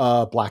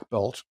black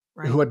belt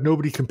who had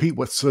nobody to compete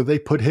with. So they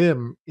put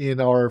him in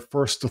our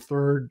 1st to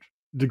 3rd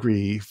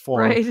degree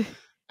form. Right.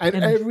 And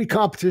every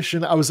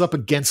competition, I was up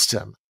against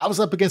him. I was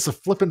up against a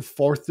flippin'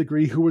 4th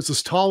degree who was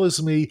as tall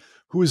as me,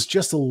 who was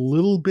just a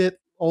little bit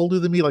older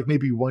than me, like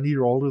maybe 1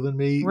 year older than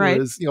me. Right.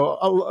 Whereas,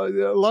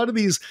 a lot of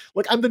these,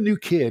 like I'm the new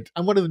kid.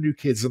 I'm one of the new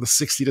kids in the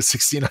 60 to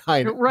 69.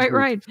 Right, group.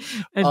 right.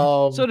 And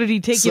so did he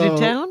take you to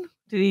town?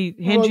 Did he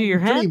hand you your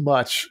hat?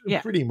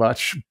 Pretty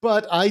much.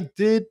 But I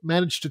did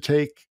manage to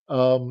take if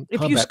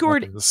combat you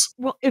scored weapons.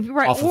 well,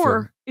 off of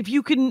him. if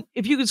you can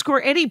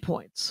score any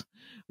points.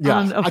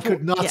 Yeah, I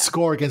could not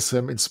score against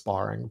him in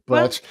sparring,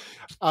 but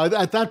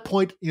at that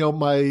point,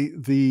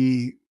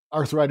 the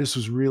arthritis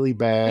was really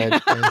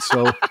bad, and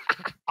so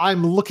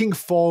I'm looking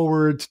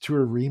forward to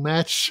a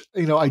rematch.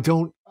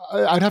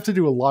 I'd have to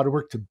do a lot of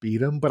work to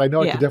beat him, but I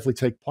know I could definitely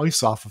take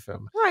points off of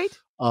him. Right.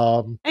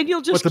 And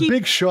you'll just but the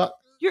big shot.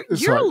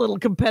 You're a little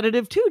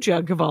competitive too,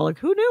 John Kovalic.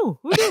 Who knew?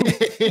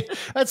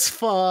 That's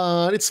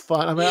fun. It's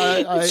fun. I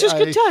mean, it's just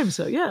good times,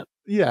 though. Yeah.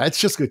 Yeah, it's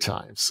just good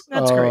times.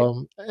 That's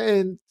great.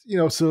 And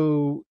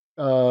so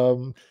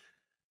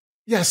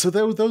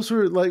those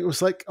were like, it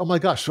was like, oh my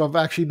gosh! So I've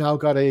actually now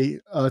got a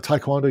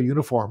Taekwondo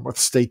uniform with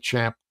state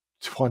champ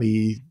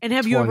 20. And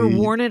have you ever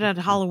worn it at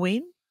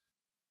Halloween?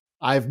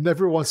 I've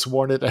never once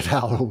worn it at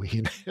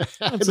Halloween.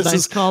 That's a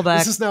nice callback.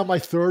 This is now my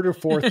third or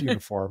fourth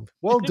uniform.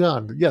 Well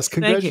done. Yes,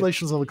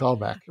 congratulations on the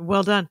callback.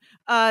 Well done.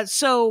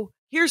 So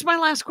here's my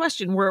last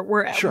question.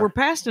 We're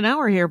past an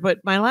hour here, but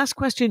my last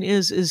question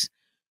is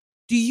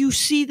do you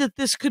see that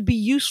this could be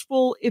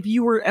useful if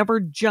you were ever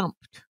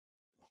jumped?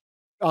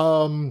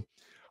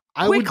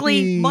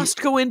 Quickly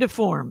must go into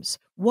forms.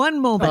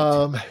 One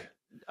moment,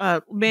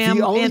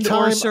 ma'am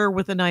or sir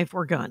with a knife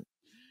or gun.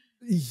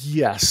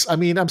 Yes. I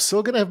mean, I'm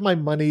still going to have my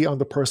money on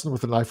the person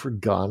with a knife or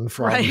gun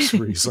for obvious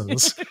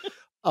reasons.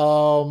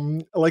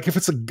 Like if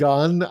it's a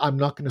gun, I'm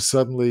not going to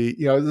suddenly,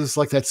 this is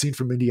like that scene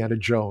from Indiana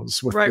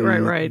Jones with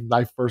the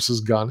knife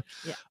versus gun.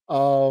 Yeah.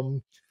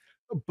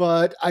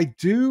 But I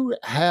do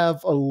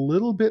have a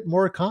little bit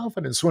more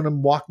confidence when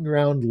I'm walking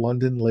around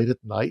London late at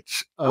night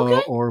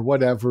or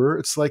whatever.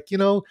 It's like,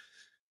 if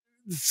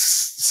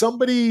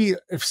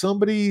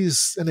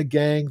somebody's in a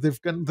gang, they're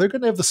going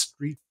to have the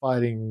street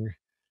fighting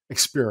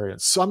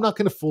experience. So I'm not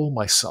going to fool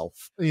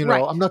myself.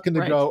 I'm not going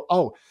to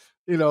go,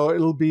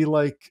 it'll be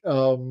like,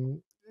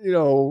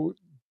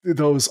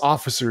 those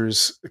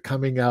officers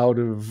coming out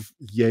of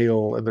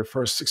Yale and their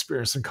first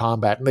experience in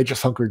combat, and they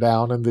just hunker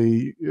down and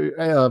I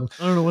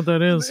don't know what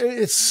that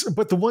is.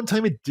 But the one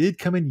time it did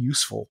come in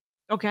useful.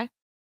 Okay.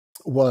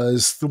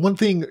 Was the one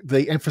thing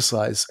they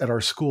emphasize at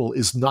our school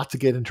is not to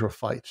get into a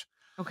fight.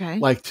 Okay.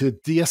 Like to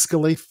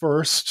de-escalate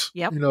first.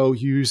 Yep.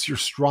 Use your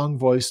strong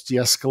voice,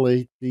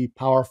 de-escalate, be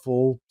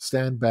powerful,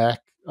 stand back.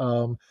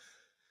 And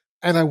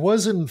I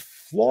was in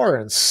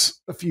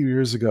Florence a few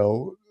years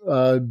ago,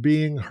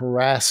 being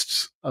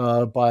harassed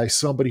by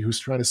somebody who's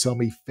trying to sell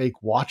me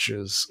fake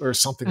watches or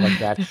something like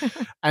that,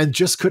 and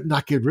just could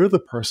not get rid of the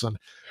person.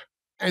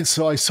 And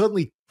so I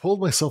suddenly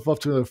pulled myself up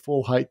to a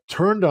full height,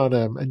 turned on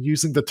him, and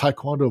using the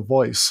Taekwondo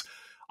voice,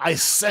 I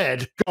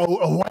said, "Go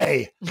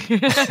away."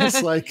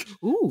 It's like,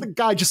 the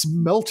guy just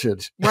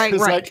melted. Right,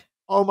 it's right. like,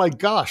 oh my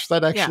gosh,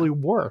 that actually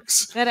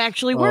works. That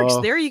actually works.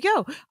 There you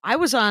go. I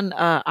was on,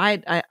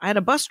 I had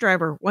a bus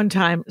driver one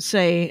time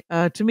say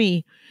to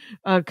me,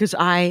 because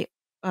I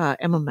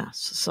am a mess.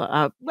 So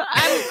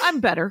I'm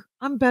better.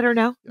 I'm better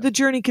now. Yeah. The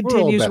journey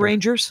continues,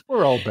 Rangers.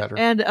 We're all better.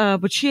 And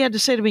but she had to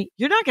say to me,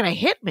 "You're not going to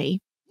hit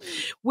me,"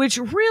 which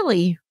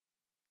really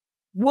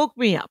woke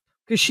me up.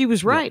 Because she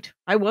was right.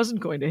 Yeah. I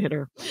wasn't going to hit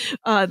her.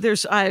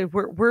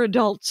 We're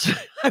adults.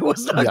 I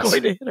was not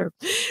going to hit her.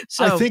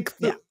 So I think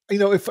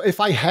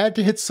if I had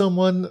to hit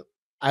someone,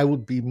 I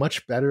would be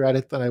much better at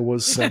it than I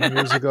was 7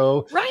 years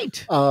ago.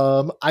 Right.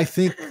 I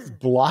think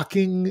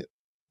blocking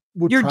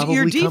would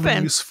probably come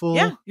in useful.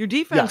 Yeah, your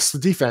defense. Yes, the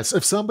defense.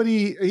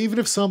 Even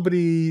if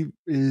somebody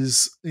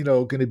is,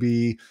 going to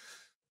be,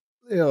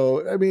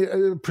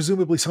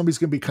 presumably somebody's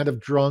going to be kind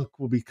of drunk,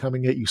 will be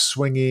coming at you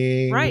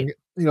swinging. Right.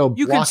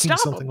 You can stop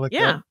something like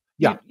that.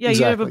 Yeah, exactly.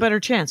 You have a better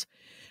chance.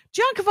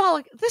 John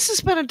Kovalic, this has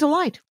been a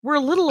delight. We're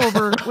a little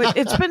over.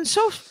 It's been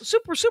so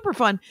super, super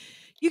fun.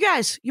 You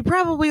guys, you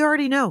probably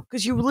already know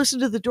because you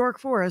listened to the Dork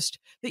Forest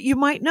that you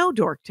might know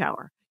Dork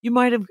Tower. You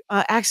might have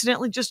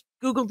accidentally just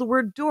Googled the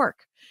word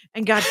dork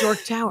and got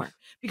Dork Tower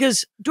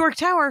because Dork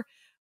Tower.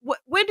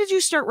 When did you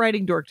start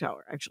writing Dork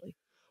Tower? Actually.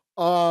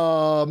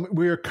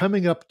 We're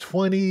coming up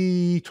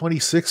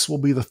 2026 will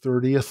be the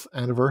 30th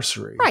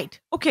anniversary.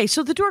 Right. Okay.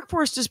 So the Dork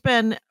Forest has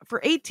been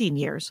for 18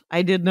 years.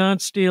 I did not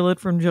steal it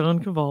from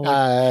John Kovalic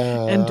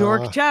and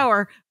Dork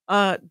Tower,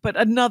 but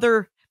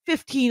another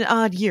 15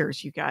 odd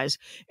years, you guys.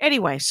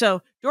 Anyway,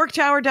 so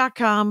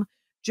dorktower.com,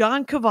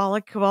 John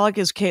Kovalic. Kovalic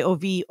is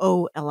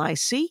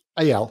Kovolic.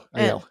 A-L.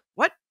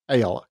 What?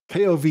 A-L.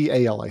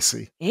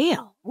 Kovalic.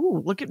 A-L.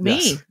 Ooh, look at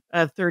me.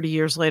 30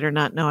 years later,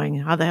 not knowing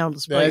how the hell to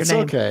spell your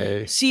name.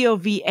 Okay.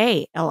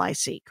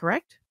 Kovalic,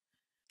 correct?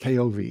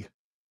 Kovalic.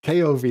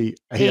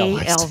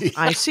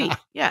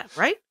 Yeah,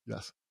 right?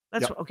 Yes.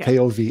 That's okay.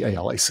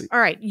 Kovalic. All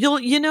right.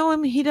 You know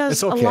him. He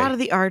does a lot of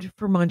the art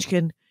for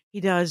Munchkin. He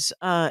does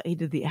he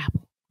did the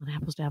apple. And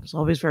apples to apples,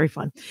 always very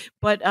fun.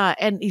 But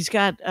and he's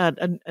got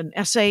an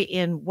essay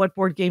in What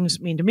Board Games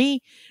Mean to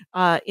Me.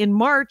 In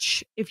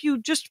March, if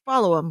you just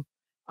follow him,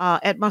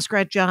 at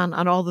Muskrat John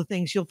on all the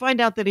things. You'll find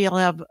out that he'll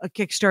have a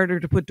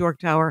Kickstarter to put Dork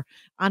Tower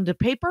onto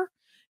paper.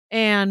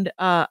 And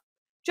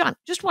John,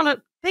 just want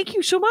to thank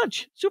you so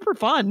much. Super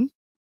fun.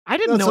 I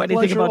didn't know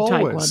anything about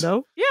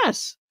Taekwondo.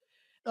 Yes.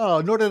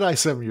 Oh, nor did I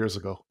 7 years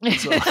ago.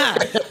 So.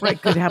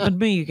 Right. Could happen to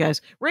me, you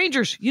guys.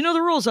 Rangers, you know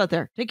the rules out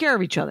there. Take care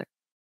of each other.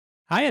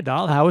 Hi,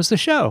 Adal. How was the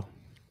show?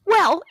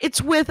 Well,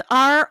 it's with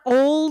our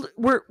old.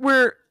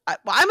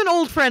 I'm an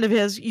old friend of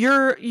his.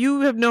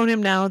 You have known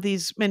him now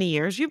these many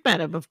years. You've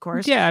met him, of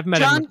course. Yeah, I've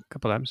met him a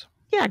couple times.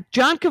 Yeah,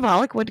 John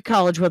Kovalic, went to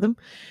college with him.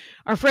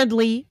 Our friend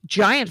Lee,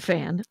 giant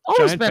fan.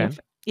 Always been a fan.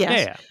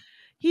 Yes. Yeah.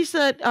 He's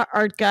the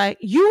art guy.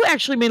 You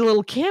actually made a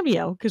little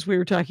cameo because we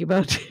were talking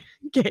about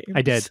games.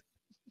 I did.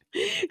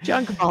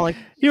 John Kovalic.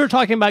 You were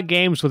talking about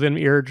games within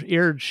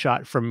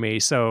earshot from me,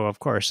 so of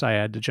course I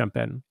had to jump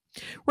in.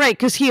 Right,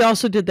 because he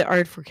also did the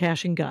art for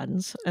Cash and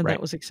Guns, and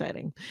that was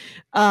exciting.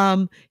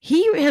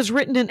 He has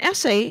written an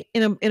essay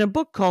in a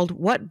book called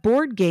 "What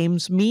Board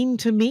Games Mean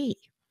to Me,"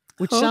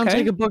 which sounds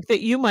like a book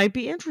that you might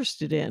be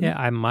interested in. Yeah,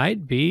 I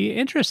might be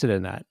interested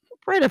in that.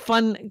 Right,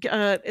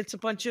 it's a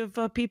bunch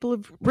of people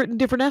who've written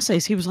different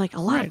essays. He was like,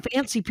 a lot of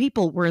fancy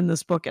people were in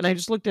this book. And I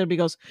just looked at him, he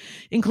goes,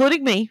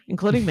 including me.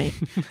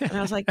 And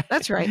I was like,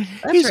 that's right.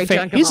 That's right,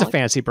 John Kovalic. He's a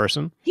fancy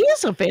person. He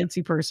is a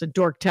fancy person,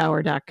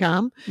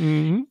 dorktower.com.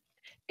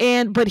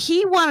 Mm-hmm. But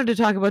he wanted to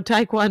talk about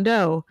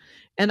Taekwondo.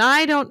 And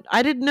I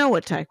didn't know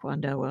what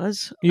Taekwondo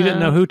was. You didn't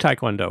know who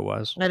Taekwondo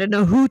was. I didn't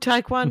know who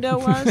Taekwondo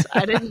was.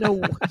 I didn't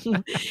know.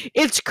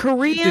 It's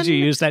Korean. Did you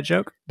use that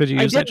joke? That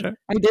joke?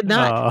 I did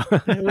not.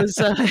 Oh. It was.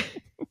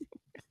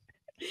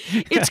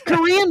 It's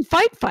Korean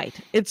fight.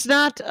 It's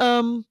not.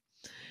 I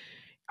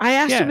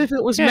asked him if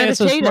it was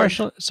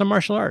meditative. It's some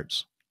martial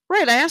arts.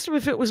 Right. I asked him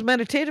if it was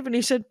meditative, and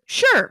he said,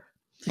 "Sure."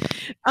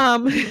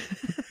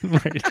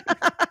 Right.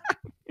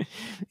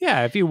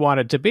 Yeah, if you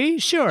wanted to be,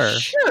 sure.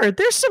 Sure,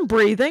 there's some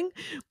breathing,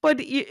 but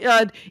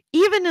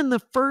even in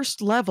the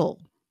first level,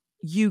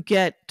 you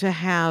get to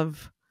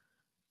have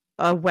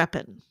a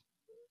weapon.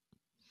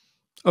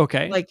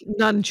 Okay. Like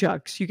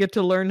nunchucks. You get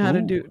to learn how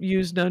to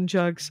use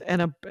nunchucks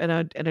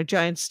and a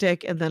giant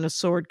stick and then a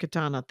sword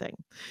katana thing.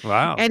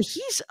 Wow. And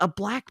he's a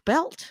black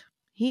belt.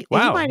 He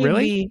might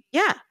really?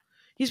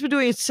 He's been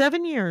doing it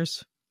 7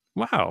 years.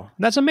 Wow,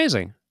 that's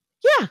amazing.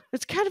 Yeah,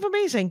 it's kind of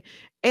amazing.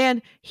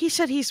 And he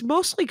said he's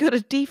mostly good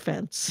at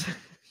defense.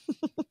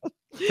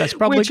 That's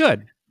probably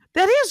good.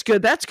 That is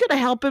good. That's going to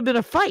help him in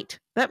a fight.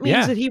 That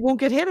means that he won't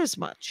get hit as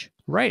much.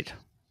 Right.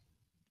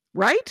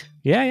 Right?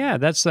 Yeah.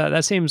 That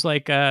seems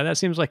like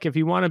if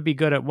you want to be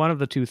good at one of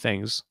the two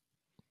things,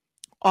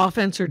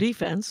 offense or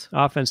defense.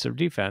 Offense or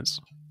defense.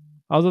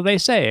 Although they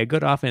say a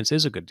good offense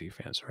is a good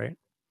defense, right?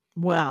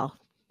 Well,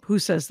 who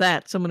says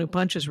that? Someone who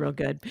punches real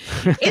good.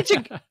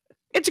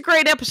 It's a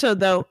great episode,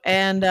 though,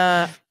 and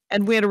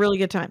we had a really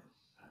good time.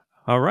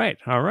 All right.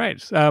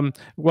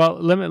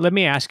 Well, let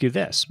me ask you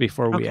this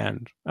before we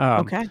end.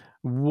 Okay.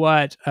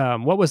 What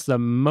was the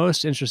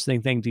most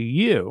interesting thing to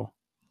you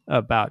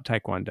about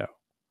Taekwondo?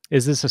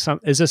 Is this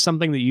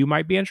something that you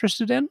might be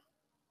interested in?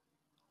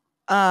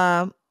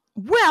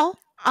 Well,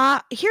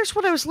 here's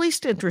what I was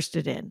least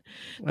interested in: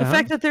 the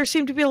fact that there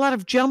seemed to be a lot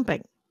of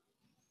jumping.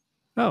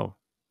 Oh,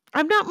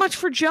 I'm not much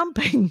for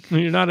jumping.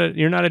 You're not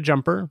a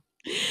jumper.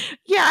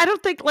 Yeah, I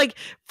don't think, like,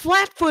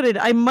 flat-footed,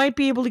 I might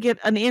be able to get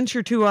an inch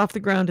or two off the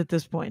ground at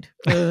this point,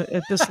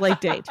 at this late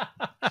date.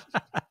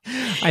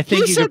 I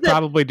think you could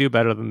probably do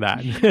better than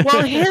that.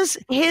 Well, his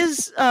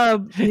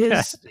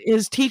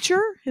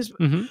teacher,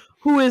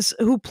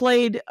 who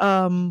played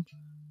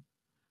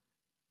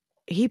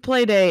he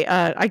played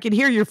a I can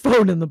hear your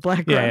phone in the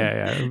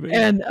background. Yeah.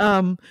 And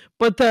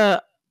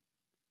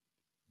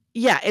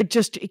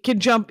it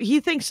can jump. He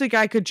thinks the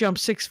guy could jump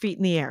 6 feet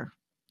in the air,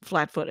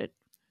 flat-footed.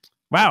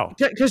 Wow.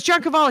 Because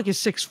John Kovalic is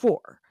 6'4".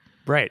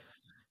 Right.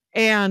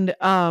 And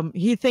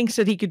he thinks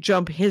that he could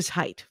jump his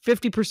height,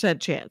 50%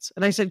 chance.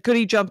 And I said, could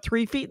he jump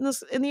 3 feet in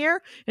the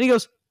air? And he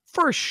goes,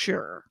 for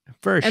sure.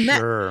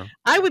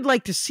 I would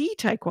like to see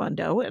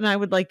Taekwondo, and I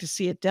would like to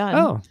see it done.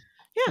 Oh.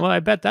 Yeah. Well, I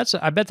bet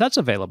that's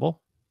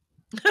available.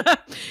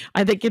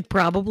 I think it's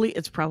probably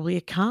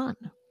a con.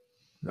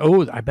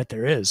 Oh, I bet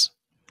there is.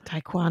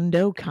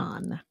 Taekwondo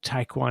con.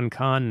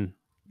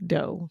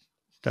 Do.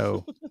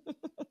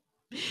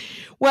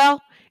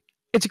 Well,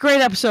 it's a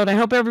great episode. I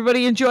hope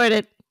everybody enjoyed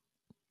it.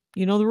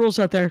 You know the rules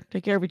out there.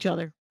 Take care of each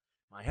other.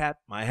 My hat.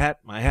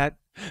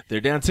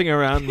 They're dancing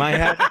around my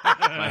hat.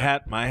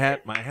 My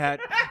hat.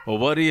 Well,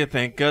 what do you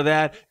think of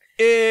that?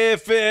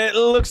 If it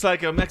looks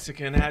like a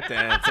Mexican hat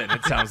dance and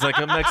it sounds like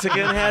a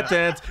Mexican hat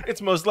dance,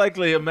 it's most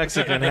likely a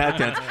Mexican hat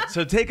dance.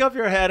 So take off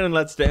your hat and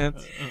let's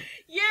dance.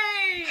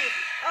 Yay!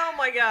 Oh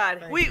my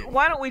God.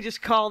 Why don't we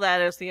just call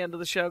that as the end of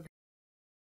the show?